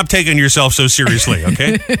 So stop taking yourself so seriously,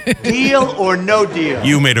 okay? Deal or no deal?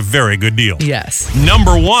 You made a very good deal. Yes.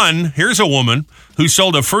 Number 1, here's a woman who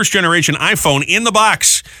sold a first-generation iPhone in the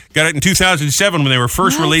box. Got it in 2007 when they were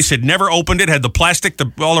first released. Had never opened it. Had the plastic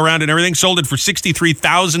all around and everything. Sold it for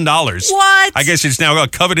 $63,000. What? I guess it's now a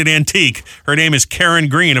coveted antique. Her name is Karen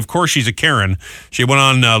Green. Of course, she's a Karen. She went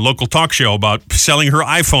on a local talk show about selling her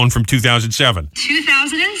iPhone from 2007.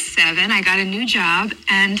 2007, I got a new job,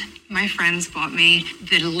 and my friends bought me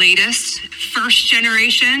the latest first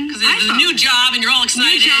generation. Because it's a new job and you're all excited.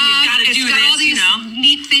 New job, and you got to do it's got all these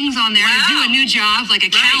neat things on there to do a new job, like a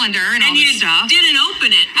calendar and all this stuff. And you didn't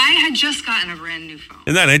open it. I had just gotten a brand new phone.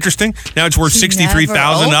 Isn't that interesting? Now it's worth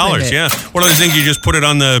 $63,000. Yeah. One of those things you just put it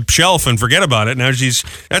on the shelf and forget about it. Now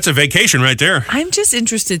that's a vacation right there. I'm just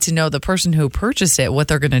interested to know the person who purchased it, what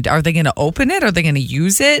they're going to do. Are they going to open it? Are they going to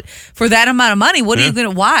use it for that amount of money? What are you going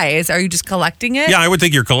to, why? Are you just collecting it? Yeah, I would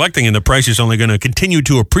think you're collecting and the price is only going to continue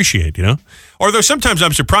to appreciate, Although sometimes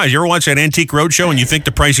I'm surprised. You ever watch that Antique Roadshow and you think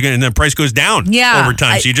the price and the price goes down over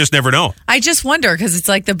time, so you just never know. I just wonder because it's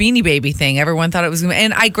like the Beanie Baby thing. Everyone thought it was going to,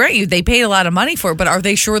 and I grant you, they paid a lot of money for it, but are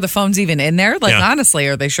they sure the phone's even in there? Like, honestly,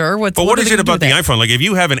 are they sure? But what is it about the iPhone? Like, if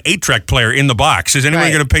you have an 8-track player in the box, is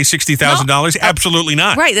anyone going to pay $60,000? No. Absolutely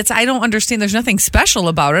not. Right. I don't understand. There's nothing special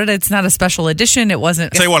about it. It's not a special edition. It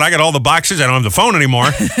wasn't. Tell you what, I got all the boxes. I don't have the phone anymore,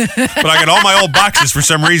 but I got all my old boxes for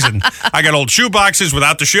some reason. I got old shoe boxes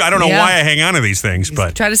without the shoe. I don't know why I hang on to these things,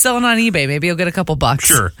 but try to sell it on eBay. Maybe you'll get a couple bucks.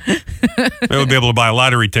 Sure. Maybe we'll be able to buy a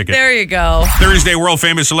lottery ticket. There you go. Thursday, world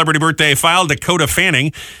famous celebrity birthday file, Dakota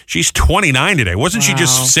Fanning. She's 29 today. Wasn't she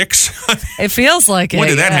just 6? It feels like it. When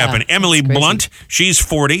did that happen? Emily Blunt, she's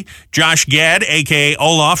 40. Josh Gad, a.k.a.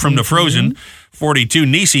 Olaf from The Frozen, 42.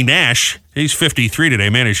 Niecy Nash, he's 53 today.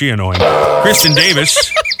 Man, is she annoying. Kristen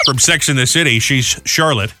Davis from Sex and the City, she's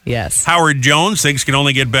Charlotte. Yes. Howard Jones, things can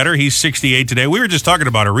only get better. He's 68 today. We were just talking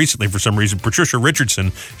about her recently for some reason. Patricia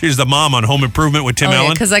Richardson, she's the mom on Home Improvement with Tim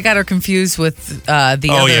Allen. Because I got her confused with the other.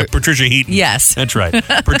 Oh, yeah, Patricia Heaton. Yes. That's right.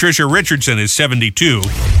 Patricia Richardson is 72.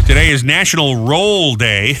 Today is National Roll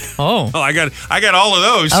Day. Oh, I got all of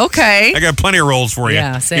those. Okay. I got plenty of rolls for you.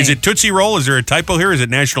 Yeah, same. Is it Tootsie Roll? Is there a typo here? Is it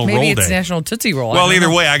National Roll Day? Maybe it's National Tootsie Roll. Well, either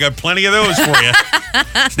way, I got plenty of those for you.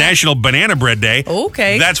 It's National Banana Bread Day.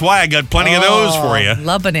 Okay. That's why I got plenty of those for you.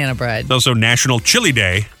 Love banana bread. It's also National Chili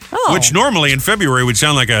Day. Which normally in February would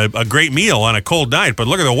sound like a great meal on a cold night, but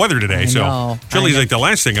look at the weather today. So chili's like the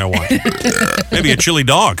last thing I want. Maybe a chili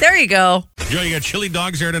dog. There you go. Joe, you got chili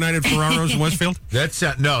dogs there tonight at Ferraro's in Westfield? That's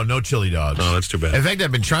no chili dogs. Oh, that's too bad. In fact,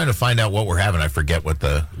 I've been trying to find out what we're having. I forget what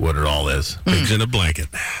it all is. Pigs in a blanket.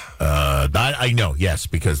 I know, yes,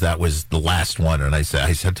 because that was the last one, and I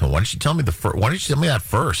said to him, "Why don't you tell me that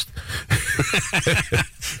first?"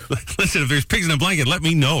 Listen, if there's pigs in a blanket, let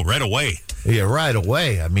me know right away. Yeah, right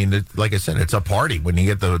away. I mean, like I said, it's a party when you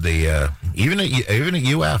get the even at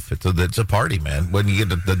UF, it's a party, man. When you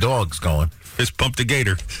get the dogs going, just pump the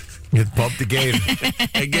gator. You pump the gator.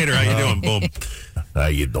 Hey, Gator, how you doing? Boom. How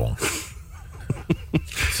you doing?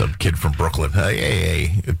 Some kid from Brooklyn.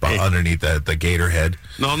 Hey. Underneath the gator head.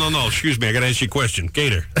 No. Excuse me. I got to ask you a question.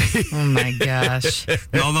 Gator. Oh, my gosh.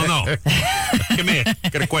 No. Come here.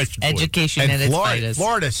 Got a question for you. Education at its finest.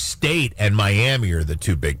 Florida State and Miami are the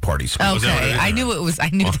two big party schools. Okay. I knew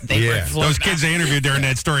that they were in Florida. Those kids they interviewed during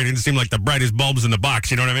that story didn't seem like the brightest bulbs in the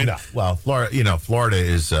box. You know what I mean? No. Well, Florida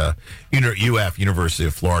is, UF, University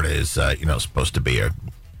of Florida is, supposed to be a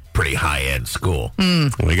pretty high-end school.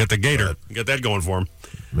 Well, you got the Gator. You got that going for him.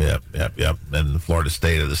 Yep. And the Florida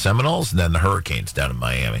State are the Seminoles, and then the Hurricanes down in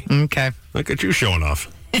Miami. Okay. Look at you showing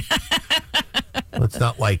off. Well, it's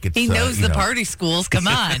not like it's... He knows the party schools. Come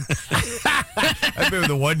on. I remember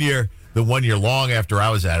the one year long after I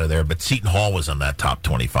was out of there, but Seton Hall was on that top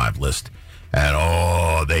 25 list.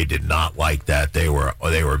 And, they did not like that. They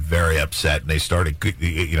were very upset, and they started,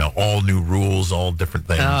 all new rules, all different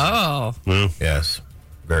things. Oh. Yes.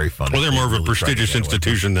 Very funny. Well, they're more of a prestigious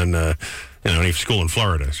institution than any school in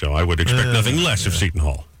Florida, so I would expect nothing less of Seton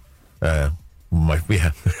Hall.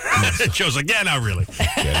 Joe's like, yeah, not really.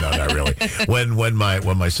 Yeah, no, not really. When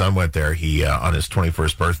my son went there, he on his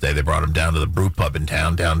 21st birthday, they brought him down to the brew pub in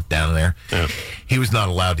town, down there. Yeah. He was not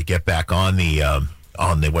allowed to get back on the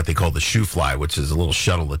what they call the shoe fly, which is a little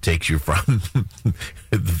shuttle that takes you from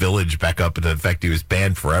the village back up. And in fact, he was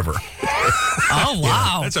banned forever. Oh,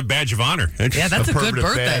 wow. Yeah, that's a badge of honor. That's a good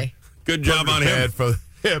birthday. Good job on him.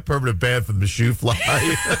 Permanent ban from the shoe fly.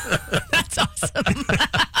 That's awesome.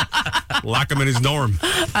 Lock him in his norm.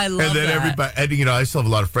 I love that. And then everybody, I still have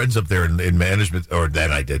a lot of friends up there in management, or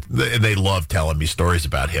then I did, and they love telling me stories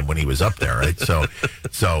about him when he was up there, right? So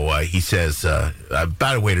he says,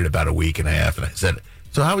 I waited about a week and a half, and I said,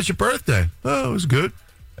 so how was your birthday? Oh, it was good.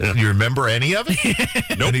 Do you remember any of it?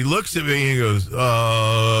 Nope. And he looks at me and he goes,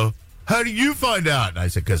 how how do you find out? And I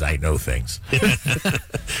said, because I know things.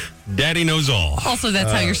 Daddy knows all. Also,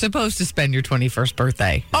 that's how you're supposed to spend your 21st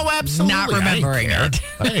birthday. Oh, absolutely. Not remembering it.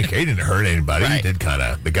 He didn't hurt anybody. Right. He did kind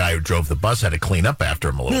of. The guy who drove the bus had to clean up after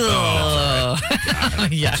him a little bit. Oh,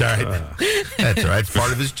 yeah. That's all right. That's all right. It's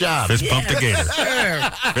part of his job. Fist bump the gator. Sure.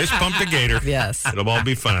 Fist bump the gator. Yes. It'll all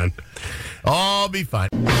be fine. All be fine.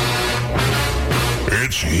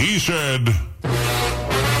 It's He Said,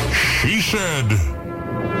 She Said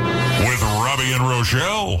with Robbie and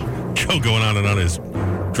Rochelle. Joe going on and on his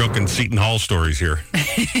drunken Seton Hall stories here.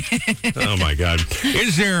 Oh, my God.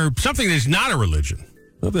 Is there something that's not a religion?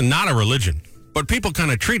 Something not a religion, but people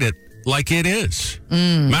kind of treat it like it is.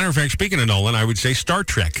 Matter of fact, speaking of Nolan, I would say Star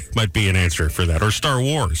Trek might be an answer for that, or Star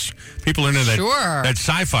Wars. People into that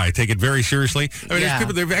sci-fi take it very seriously. I mean, there's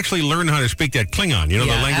people that have actually learned how to speak that Klingon. You know,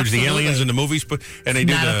 the language the aliens in the movies, and they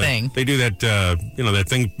do they do that. That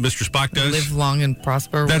thing Mr. Spock does. Live long and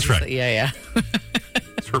prosper. That's right. Yeah.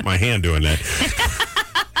 It's hurt my hand doing that.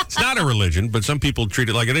 It's not a religion, but some people treat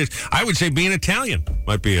it like it is. I would say being Italian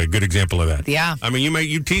might be a good example of that. Yeah. I mean,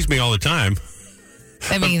 you tease me all the time.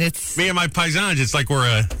 I mean, it's me and my paisans. It's like we're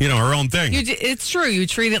our own thing. It's true. You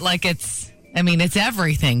treat it like it's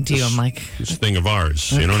everything to you. I'm like, it's a thing of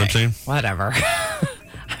ours. You know what I'm saying? Whatever.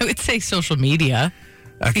 I would say social media.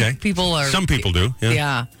 Okay. Some people do.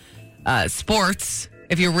 Yeah. Sports.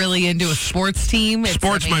 If you're really into a sports team,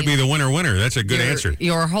 sports might be the winner. That's a good answer.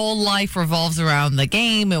 Your whole life revolves around the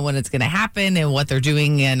game and when it's going to happen and what they're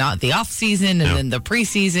doing in the off season and then the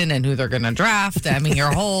preseason and who they're going to draft. I mean,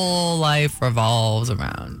 your whole life revolves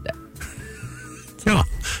around it. Yeah.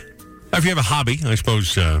 If you have a hobby, I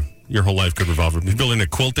suppose your whole life could revolve around people into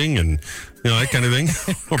quilting and that kind of thing,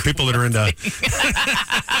 or people that are into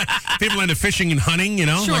fishing and hunting.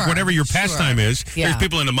 Like whatever your pastime is. Yeah. There's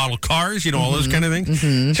people into model cars. All those kind of things.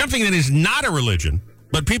 Mm-hmm. Something that is not a religion,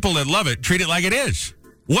 but people that love it treat it like it is.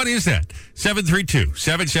 What is that?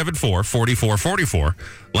 732-774-4444.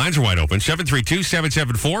 Lines are wide open.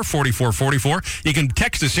 732-774-4444. You can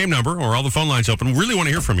text the same number or all the phone lines open. We really want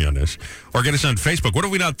to hear from you on this. Or get us on Facebook. What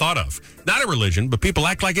have we not thought of? Not a religion, but people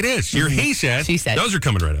act like it is. Your he said. She said. Those are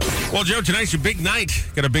coming right up. Well, Joe, tonight's your big night.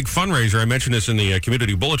 Got a big fundraiser. I mentioned this in the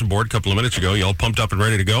community bulletin board a couple of minutes ago. You all pumped up and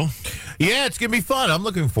ready to go? Yeah, it's going to be fun. I'm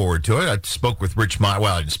looking forward to it. I spoke with Rich Meyer.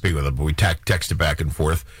 Well, I didn't speak with him, but we texted back and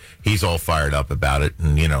forth. He's all fired up about it,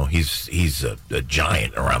 and he's a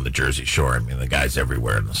giant around the Jersey Shore. I mean, the guy's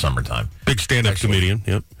everywhere in the summertime. Big stand-up comedian.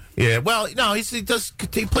 Yep. Yeah. Well, no, he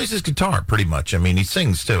plays his guitar pretty much. I mean, he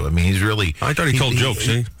sings too. I mean, he's really. I thought he told jokes.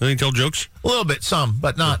 Didn't he tell jokes? A little bit, some,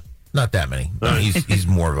 but not that many. No, he's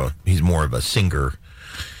more of a singer.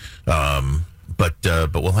 But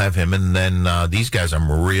we'll have him, and then these guys I'm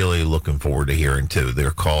really looking forward to hearing too. They're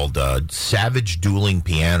called Savage Dueling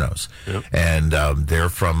Pianos, and they're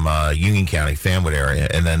from Union County, Fanwood area.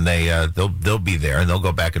 And then they'll be there, and they'll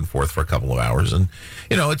go back and forth for a couple of hours, and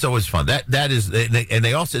it's always fun. That is, and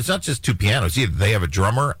they also, it's not just two pianos either. They have a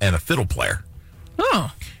drummer and a fiddle player.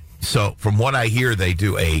 Oh, so from what I hear, they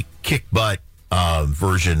do a kick butt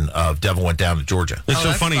version of Devil Went Down to Georgia. It's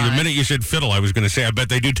so funny. The minute you said fiddle, I was going to say, I bet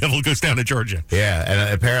they do Devil Goes Down to Georgia. Yeah,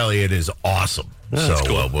 and apparently it is awesome. So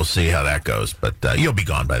cool. We'll see how that goes. But you'll be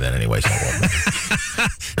gone by then anyway. So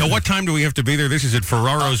now, what time do we have to be there? This is at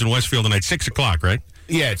Ferraro's in Westfield tonight, 6 o'clock, right?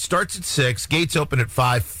 Yeah, it starts at 6. Gates open at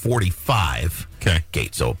 5:45. Okay.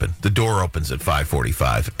 Gates open. The door opens at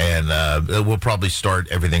 5:45. And we'll probably start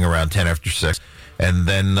everything around 10 after 6. And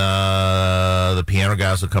then the piano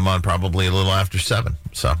guys will come on probably a little after 7.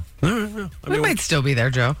 So we might still be there,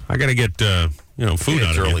 Joe. I got to get food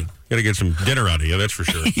out of you. Got to get some dinner out of you. That's for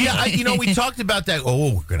sure. Yeah, we talked about that.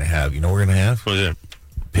 Oh, we're gonna have. What we're gonna have? What is that?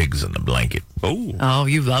 Pigs in the blanket. Oh,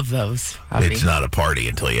 you love those. It's not a party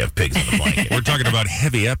until you have pigs in the blanket. We're talking about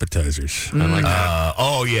heavy appetizers. I like that.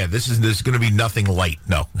 Oh yeah, this is going to be nothing light.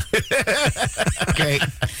 No. Great.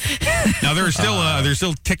 Now there's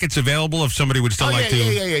still tickets available if somebody would still like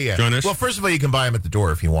to join us. Well, first of all, you can buy them at the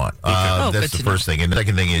door if you want. That's the first thing. And the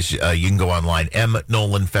second thing is you can go online,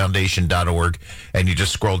 mnolanfoundation.org, and you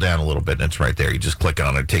just scroll down a little bit, and it's right there. You just click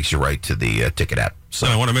on it. It takes you right to the ticket app. So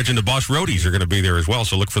I want to mention the Boss Roadies are going to be there as well,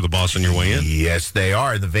 so look for the Boss on your way in. Yes, they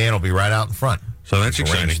are. The van will be right out in front. So that's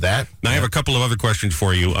exciting. Now, I have a couple of other questions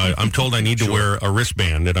for you. I'm told I need to wear a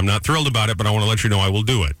wristband, and I'm not thrilled about it, but I want to let you know I will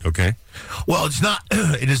do it, okay? Well,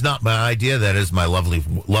 it is not my idea. That is my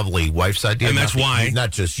lovely wife's idea. And that's why.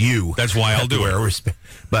 Not just you. That's why I'll do it.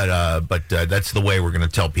 But that's the way we're going to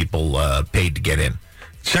tell people paid to get in.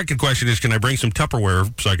 Second question is, can I bring some Tupperware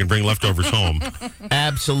so I can bring leftovers home?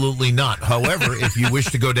 Absolutely not. However, if you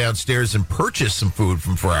wish to go downstairs and purchase some food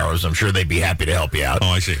from Ferraro's, I'm sure they'd be happy to help you out. Oh,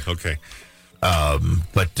 I see. Okay. Yeah,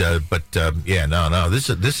 no.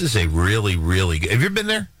 This is a really, really good. Have you been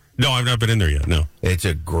there? No, I've not been in there yet. No, it's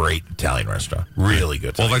a great Italian restaurant. Really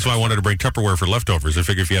good. Well, that's why I wanted to bring Tupperware for leftovers. I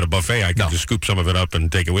figured if you had a buffet, I could just scoop some of it up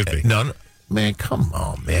and take it with me. No, man, come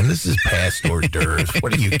on, man. This is past hors d'oeuvres.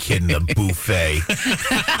 What are you kidding? A buffet.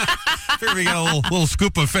 Figure we got a little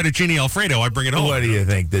scoop of fettuccine Alfredo. I bring it home. What do you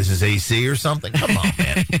think? This is AC or something? Come on,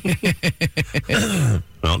 man.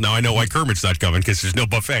 Well, now I know why Kermit's not coming because there's no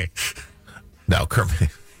buffet. No,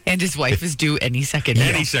 Kermit. And his wife is due any second now.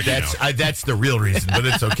 Any second now. That's the real reason, but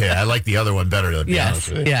it's okay. I like the other one better, to be honest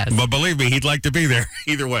with you. Yes. But believe me, he'd like to be there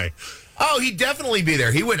either way. Oh, he'd definitely be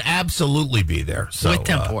there. He would absolutely be there. So, with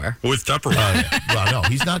Tupperware. With Tupperware. Yeah. Well, no,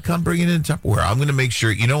 he's not bringing in Tupperware. I'm going to make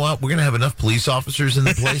sure. You know what? We're going to have enough police officers in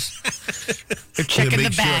the place. They're checking the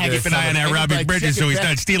bag. Keep an eye on that Robbie Bridges so he's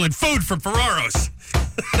not stealing food from Ferraro's.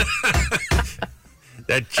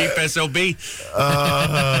 That cheap SOB.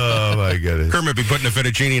 Oh, my goodness. Kermit be putting a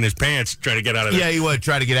fettuccine in his pants, trying to get out of there. Yeah, he would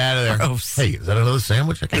try to get out of there. Gross. Hey, is that another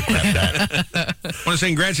sandwich? I can't grab that. I want to say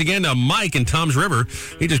congrats again to Mike in Tom's River.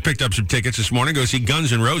 He just picked up some tickets this morning. Go see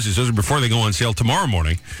Guns N' Roses. Those are before they go on sale tomorrow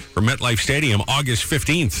morning for MetLife Stadium, August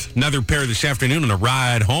 15th. Another pair this afternoon on a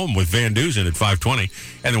ride home with Van Dusen at 5:20.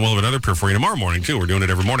 And then we'll have another pair for you tomorrow morning, too. We're doing it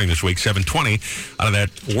every morning this week, 7:20, out of that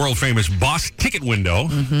world-famous Boss ticket window.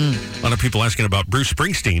 A lot of people asking about Bruce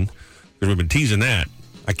Springsteen, because we've been teasing that.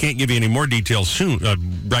 I can't give you any more details soon.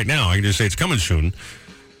 Right now, I can just say it's coming soon.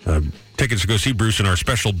 Tickets to go see Bruce in our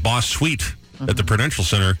special Boss Suite at the Prudential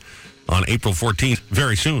Center on April 14th,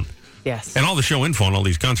 very soon. Yes. And all the show info on all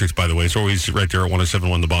these concerts, by the way, it's always right there at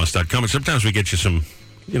 1071theboss.com. And sometimes we get you some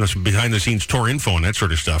behind-the-scenes tour info and that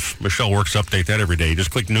sort of stuff. Michelle works to update that every day. You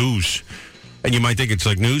just click news. And you might think it's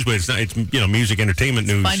like news, but it's not. It's, music, entertainment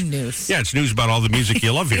news. Fun news. Yeah, it's news about all the music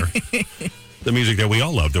you love here. The music that we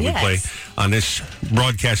all love that we play on this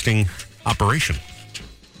broadcasting operation.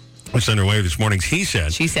 What's underway this morning's He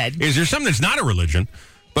Said. She Said. Is there something that's not a religion,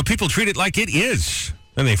 but people treat it like it is?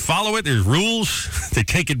 And they follow it. There's rules. They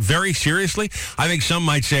take it very seriously. I think some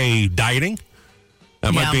might say dieting.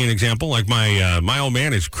 That might be an example. Like my old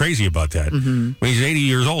man is crazy about that. When he's 80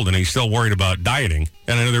 years old and he's still worried about dieting.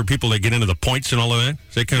 And I know there are people that get into the points and all of that.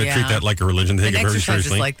 So they kind of treat that like a religion. They take it very seriously.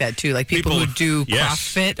 Exercise is like that too. Like people who do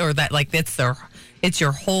CrossFit or that, like it's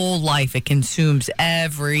your whole life. It consumes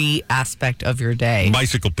every aspect of your day.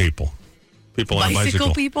 Bicycle people. People on a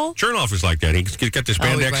bicycle. People? Chernoff is like that. He's got the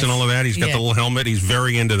spandex and all of that. He's got the little helmet. He's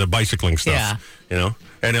very into the bicycling stuff. Yeah.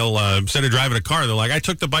 And he'll, instead of driving a car, they're like, I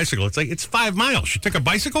took the bicycle. It's like, it's 5 miles. You took a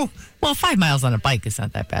bicycle? Well, 5 miles on a bike is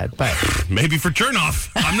not that bad, but. Maybe for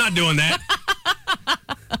Chernoff. I'm not doing that.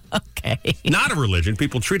 Okay. Not a religion.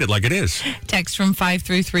 People treat it like it is. Text from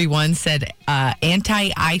 5331 said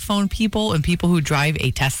anti-iPhone people and people who drive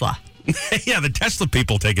a Tesla. Yeah, the Tesla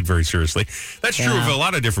people take it very seriously. That's true of a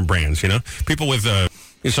lot of different brands, People with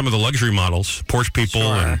some of the luxury models, Porsche people,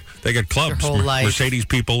 and they get clubs. Mercedes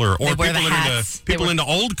people or people into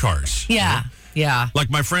old cars. Yeah. Yeah. Like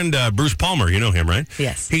my friend Bruce Palmer, you know him, right?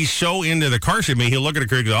 Yes. He's so into the cars. He'll look at a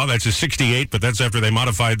car and go, oh, that's a 68, but that's after they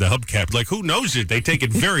modified the hubcap. Like, who knows it? They take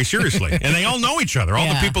it very seriously. And they all know each other. All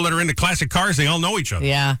the people that are into classic cars, they all know each other.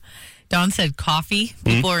 Yeah. Don said coffee.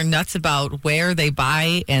 People are nuts about where they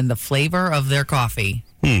buy and the flavor of their coffee.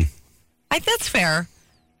 That's fair.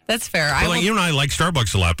 That's fair. Well, you and I like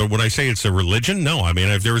Starbucks a lot, but would I say it's a religion? No. I mean,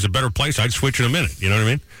 if there was a better place, I'd switch in a minute. You know what I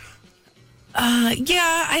mean?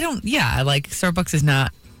 Yeah, I don't. Yeah, like Starbucks is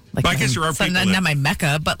not. Like I guess there are people not my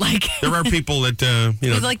mecca, but like there are people that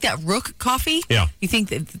like that Rook coffee. Yeah, you think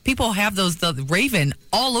that people have the Raven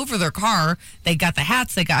all over their car? They got the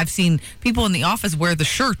hats. I've seen people in the office wear the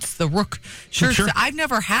shirts, the Rook shirts. Sure. I've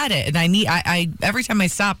never had it, and I every time I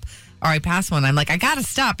stop or I pass one, I'm like, I gotta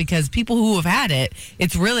stop because people who have had it,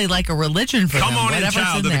 it's really like a religion for them. Come on in,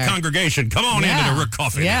 child, to the congregation. Come on into the Rook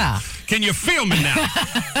coffee. Yeah. Now. Can you feel me now?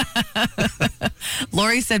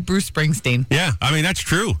 Lori said Bruce Springsteen. Yeah, I mean, that's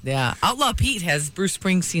true. Yeah. Outlaw Pete has Bruce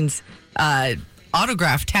Springsteen's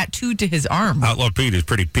autograph tattooed to his arm. Outlaw Pete is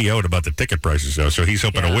pretty PO'd about the ticket prices, though, so he's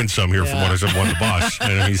hoping to win some here from 1071 The Boss.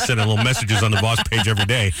 And he's sending little messages on the Boss page every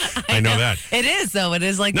day. I know that. It is, though. It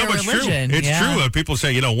is like their it's religion. True. It's true. People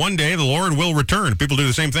say, one day the Lord will return. People do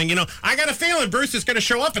the same thing. I got a feeling Bruce is going to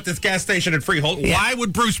show up at this gas station at Freehold. Yeah. Why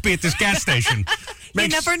would Bruce be at this gas station? You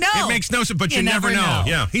never know. It makes no sense, but you never know.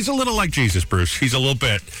 Yeah, he's a little like Jesus, Bruce. He's a little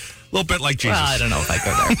bit like Jesus. Well, I don't know if I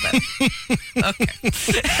go there, but okay.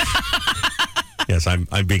 Yes, I'm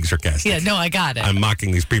being sarcastic. Yeah, no, I got it. I'm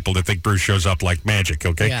mocking these people that think Bruce shows up like magic,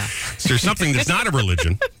 okay? Yeah. So there's something that's not a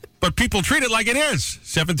religion, but people treat it like it is.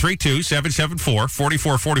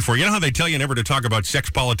 732-774-4444. You know how they tell you never to talk about sex,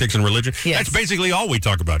 politics, and religion? Yes. That's basically all we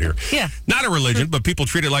talk about here. Yeah. Not a religion, but people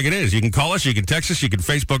treat it like it is. You can call us, you can text us, you can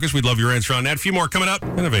Facebook us. We'd love your answer on that. A few more coming up.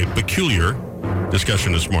 Kind of a peculiar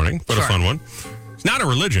discussion this morning, but a fun one. It's not a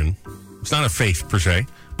religion. It's not a faith, per se,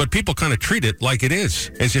 but people kind of treat it like it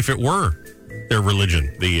is, as if it were their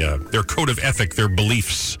religion, their code of ethic, their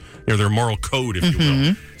beliefs, their moral code, if you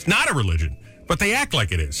will. It's not a religion, but they act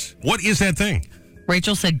like it is. What is that thing?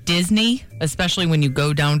 Rachel said Disney, especially when you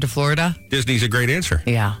go down to Florida. Disney's a great answer.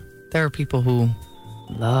 Yeah. There are people who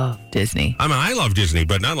love Disney. I mean, I love Disney,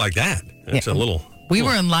 but not like that. It's a little... We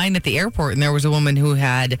were in line at the airport, and there was a woman who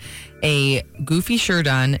had a Goofy shirt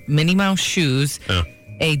on, Minnie Mouse shoes,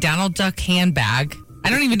 a Donald Duck handbag. I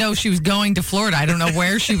don't even know if she was going to Florida. I don't know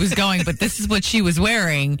where she was going, but this is what she was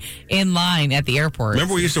wearing in line at the airport.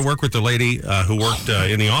 Remember, we used to work with the lady who worked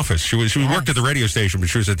in the office. She worked at the radio station, but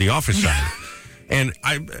she was at the office side. And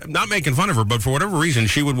I'm not making fun of her, but for whatever reason,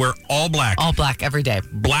 she would wear all black. All black every day.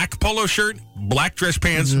 Black polo shirt, black dress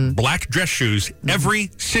pants, black dress shoes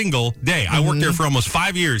every single day. I worked there for almost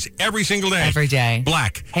 5 years. Every single day. Every day.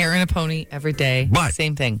 Black. Hair in a pony every day. But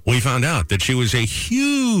same thing. We found out that she was a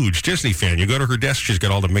huge Disney fan. You go to her desk, she's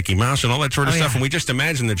got all the Mickey Mouse and all that sort of stuff. And we just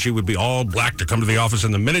imagined that she would be all black to come to the office.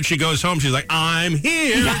 And the minute she goes home, she's like, I'm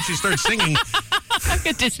here. And she starts singing. Like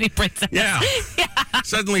a Disney princess. Yeah.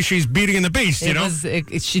 Suddenly she's Beauty and the Beast, you know?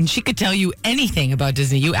 She could tell you anything about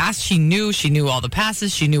Disney. You asked, she knew all the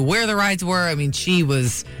passes. She knew where the rides were. I mean, she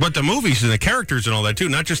was... But the movies and the characters and all that, too,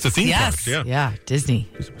 not just the theme parks. Yeah, Disney.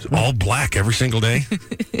 All black every single day,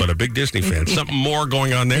 but a big Disney fan. Something more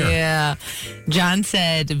going on there. Yeah. John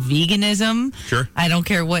said veganism. Sure. I don't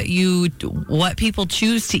care what people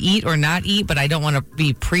choose to eat or not eat, but I don't want to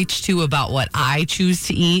be preached to about what I choose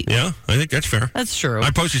to eat. Yeah, I think that's fair. That's true. I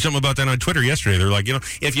posted something about that on Twitter yesterday. They're like,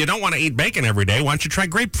 if you don't want to eat bacon every day, why don't you try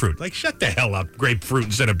grapefruit? Like, shut the hell up, grapefruit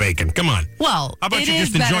instead of bacon. Come on. Well, how about it you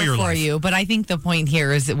is just enjoy better your for life? You, but I think the point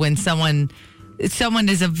here is that when someone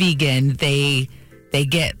is a vegan, they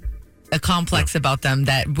get a complex about them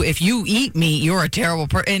that if you eat meat, you're a terrible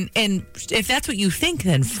person. And if that's what you think,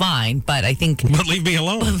 then fine. But I think... But leave me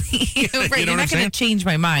alone. Right, you're not going to change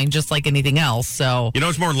my mind just like anything else. So you know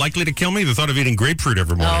what's more likely to kill me? The thought of eating grapefruit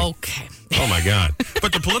every morning. Okay. Oh, my God.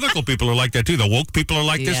 But the political people are like that, too. The woke people are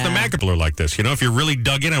like this. The MAGA people are like this. If you're really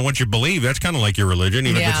dug in on what you believe, that's kind of like your religion,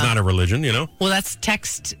 even if it's not a religion, Well, that's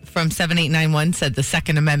text from 7891 said the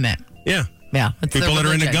Second Amendment. Yeah. Yeah. People that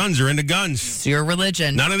are into guns are into guns. It's your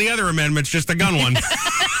religion. None of the other amendments, just the gun one.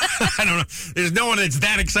 I don't know. There's no one that's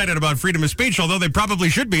that excited about freedom of speech, although they probably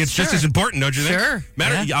should be. It's just as important, don't you think? Sure.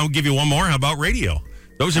 I'll give you one more. How about radio?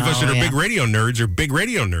 Those of us that are big radio nerds are big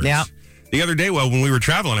radio nerds. Yeah. The other day, when we were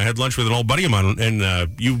traveling, I had lunch with an old buddy of mine, and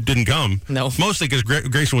you didn't come. No. Mostly because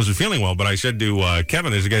Grayson wasn't feeling well. But I said to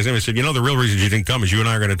Kevin, is the guy's name, I said, the real reason you didn't come is you and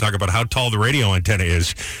I are going to talk about how tall the radio antenna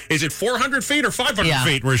is. Is it 400 feet or 500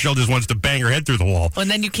 feet? Where Rochelle just wants to bang her head through the wall. And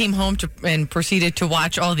then you came home and proceeded to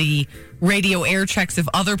watch all the radio air checks of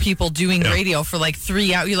other people doing radio for like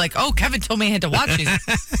 3 hours. You're like, oh, Kevin told me I had to watch these.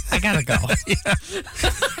 I got to go.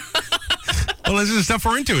 Well, this is the stuff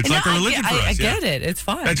we're into. It's like a religion for us. I get it. It's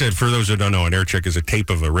fun. That's it. For those who don't know, an air check is a tape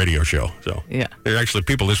of a radio show. So they're actually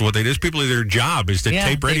people. This is what they do. This people, their job is to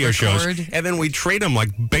tape radio shows, and then we trade them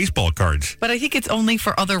like baseball cards. But I think it's only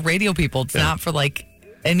for other radio people. It's not for like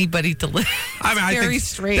anybody to live. I think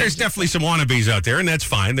strange. There's definitely some wannabes out there, and that's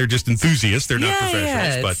fine. They're just enthusiasts. They're not professionals.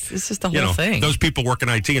 Yeah, but it's just the whole thing. Those people work in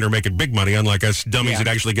IT and are making big money, unlike us dummies that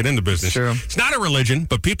actually get into business. True. It's not a religion,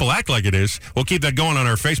 but people act like it is. We'll keep that going on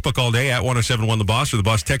our Facebook all day at 1071 The Boss or The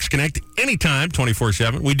Boss Text Connect anytime,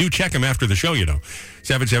 24/7. We do check them after the show,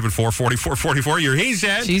 774-4444. You're he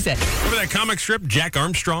said. She said. Remember that comic strip, Jack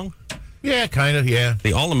Armstrong? Yeah, kind of, yeah.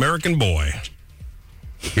 The All-American Boy.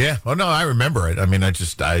 Yeah. Oh, no, I remember it. I mean, I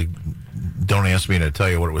don't ask me to tell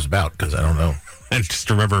you what it was about because I don't know. And just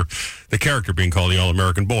remember the character being called the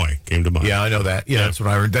All-American Boy came to mind. Yeah, I know that. Yeah, that's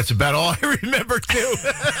what that's about all I remember, too.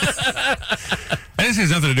 And this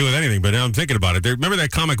has nothing to do with anything, but now I'm thinking about it. Remember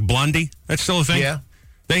that comic Blondie? That's still a thing? Yeah.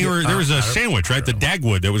 There was a sandwich, right? The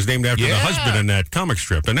Dagwood that was named after the husband in that comic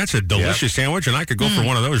strip, and that's a delicious sandwich. And I could go for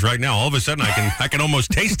one of those right now. All of a sudden, I can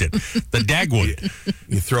almost taste it. The Dagwood.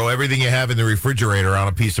 You throw everything you have in the refrigerator on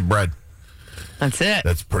a piece of bread. That's it.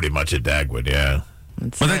 That's pretty much a Dagwood, yeah.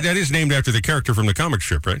 Well, that is named after the character from the comic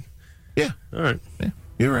strip, right? Yeah. All right. Yeah,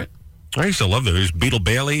 you're right. I used to love those. There's Beetle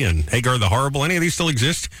Bailey and Hagar the Horrible. Any of these still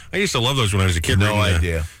exist? I used to love those when I was a kid. No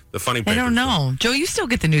idea. The funny papers. I don't know. Joe, you still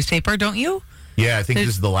get the newspaper, don't you? Yeah, I think this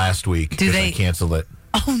is the last week because I canceled it.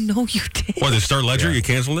 Oh, no, you did. What, the Star Ledger? You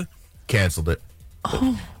canceled it? Canceled it.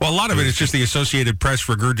 Well, a lot of it is just the Associated Press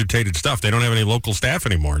regurgitated stuff. They don't have any local staff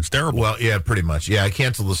anymore. It's terrible. Well, yeah, pretty much. Yeah, I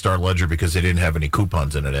canceled the Star Ledger because they didn't have any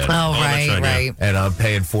coupons in it. Right. And I'm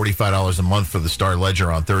paying $45 a month for the Star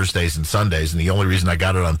Ledger on Thursdays and Sundays. And the only reason I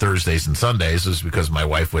got it on Thursdays and Sundays is because my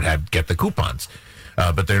wife would get the coupons.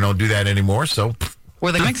 But they don't do that anymore, so...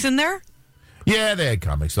 Were the comics in there? Yeah, they had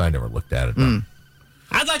comics. I never looked at it.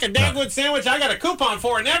 I'd like a Dagwood sandwich. I got a coupon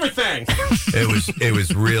for it and everything. It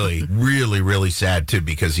was really, really, really sad, too,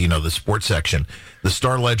 because, the sports section, the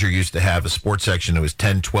Star Ledger used to have a sports section that was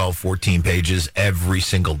 10, 12, 14 pages every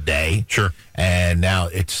single day. Sure. And now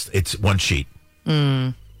it's one sheet. Or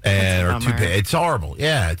 2 pages. It's horrible.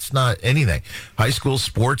 Yeah, it's not anything. High school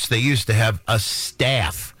sports, they used to have a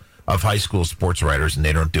staff of high school sports writers, and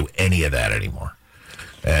they don't do any of that anymore.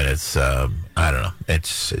 And it's, I don't know.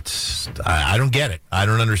 I don't get it. I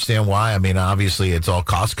don't understand why. I mean, obviously, it's all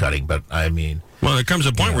cost cutting, but I mean. Well, there comes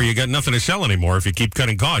a point where you got nothing to sell anymore. If you keep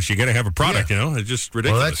cutting costs, you got to have a product, It's just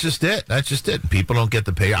ridiculous. Well, that's just it. People don't get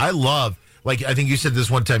the pay. I love, like, I think you said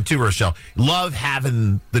this one time too, Rochelle, love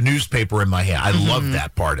having the newspaper in my hand. I love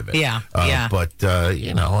that part of it. Yeah. But,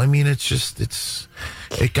 I mean,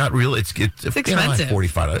 it got real. It's expensive.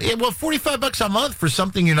 $45. Yeah, well, $45 a month for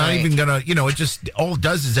something you're not even gonna. It just all it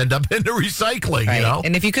does is end up into recycling. Right.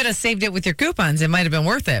 And if you could have saved it with your coupons, it might have been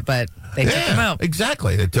worth it. But they took them out.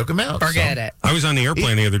 Exactly, they took them out. Forget it. I was on the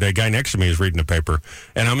airplane the other day. Guy next to me is reading the paper,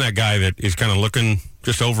 and I'm that guy that is kind of looking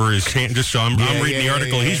just over his hand. Just so I'm reading the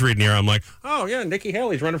article he's reading here. I'm like, oh yeah, Nikki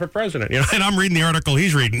Haley's running for president. And I'm reading the article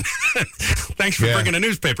he's reading. Thanks for bringing a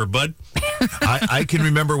newspaper, bud. I can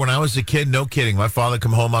remember when I was a kid, no kidding, my father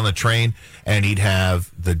come home on the train and he'd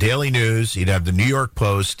have the Daily News, he'd have the New York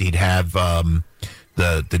Post, he'd have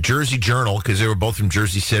the Jersey Journal, because they were both from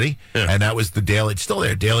Jersey City, and that was the daily, it's still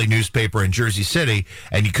there, daily newspaper in Jersey City,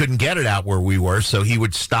 and you couldn't get it out where we were, so he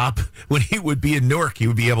would stop, when he would be in Newark, he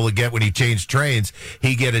would be able to get, when he changed trains,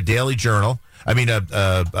 he'd get a Daily Journal,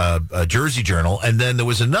 a Jersey Journal, and then there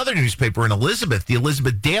was another newspaper in Elizabeth, the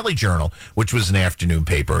Elizabeth Daily Journal, which was an afternoon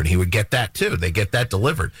paper, and he would get that too. They get that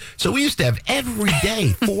delivered. So we used to have every day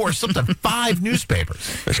 4, sometimes 5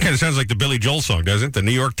 newspapers. This kind of sounds like the Billy Joel song, doesn't it? The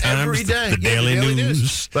New York Times, every day. The Daily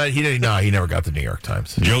News. But he didn't. No, he never got the New York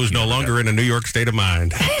Times. Joe's no longer in a New York state of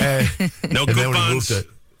mind. No coupons.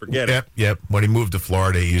 Forget it. Yep. When he moved to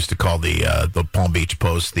Florida, he used to call the Palm Beach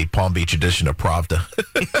Post the Palm Beach edition of Pravda.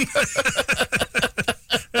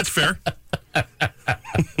 That's fair.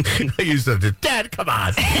 I used to, Dad, come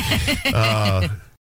on.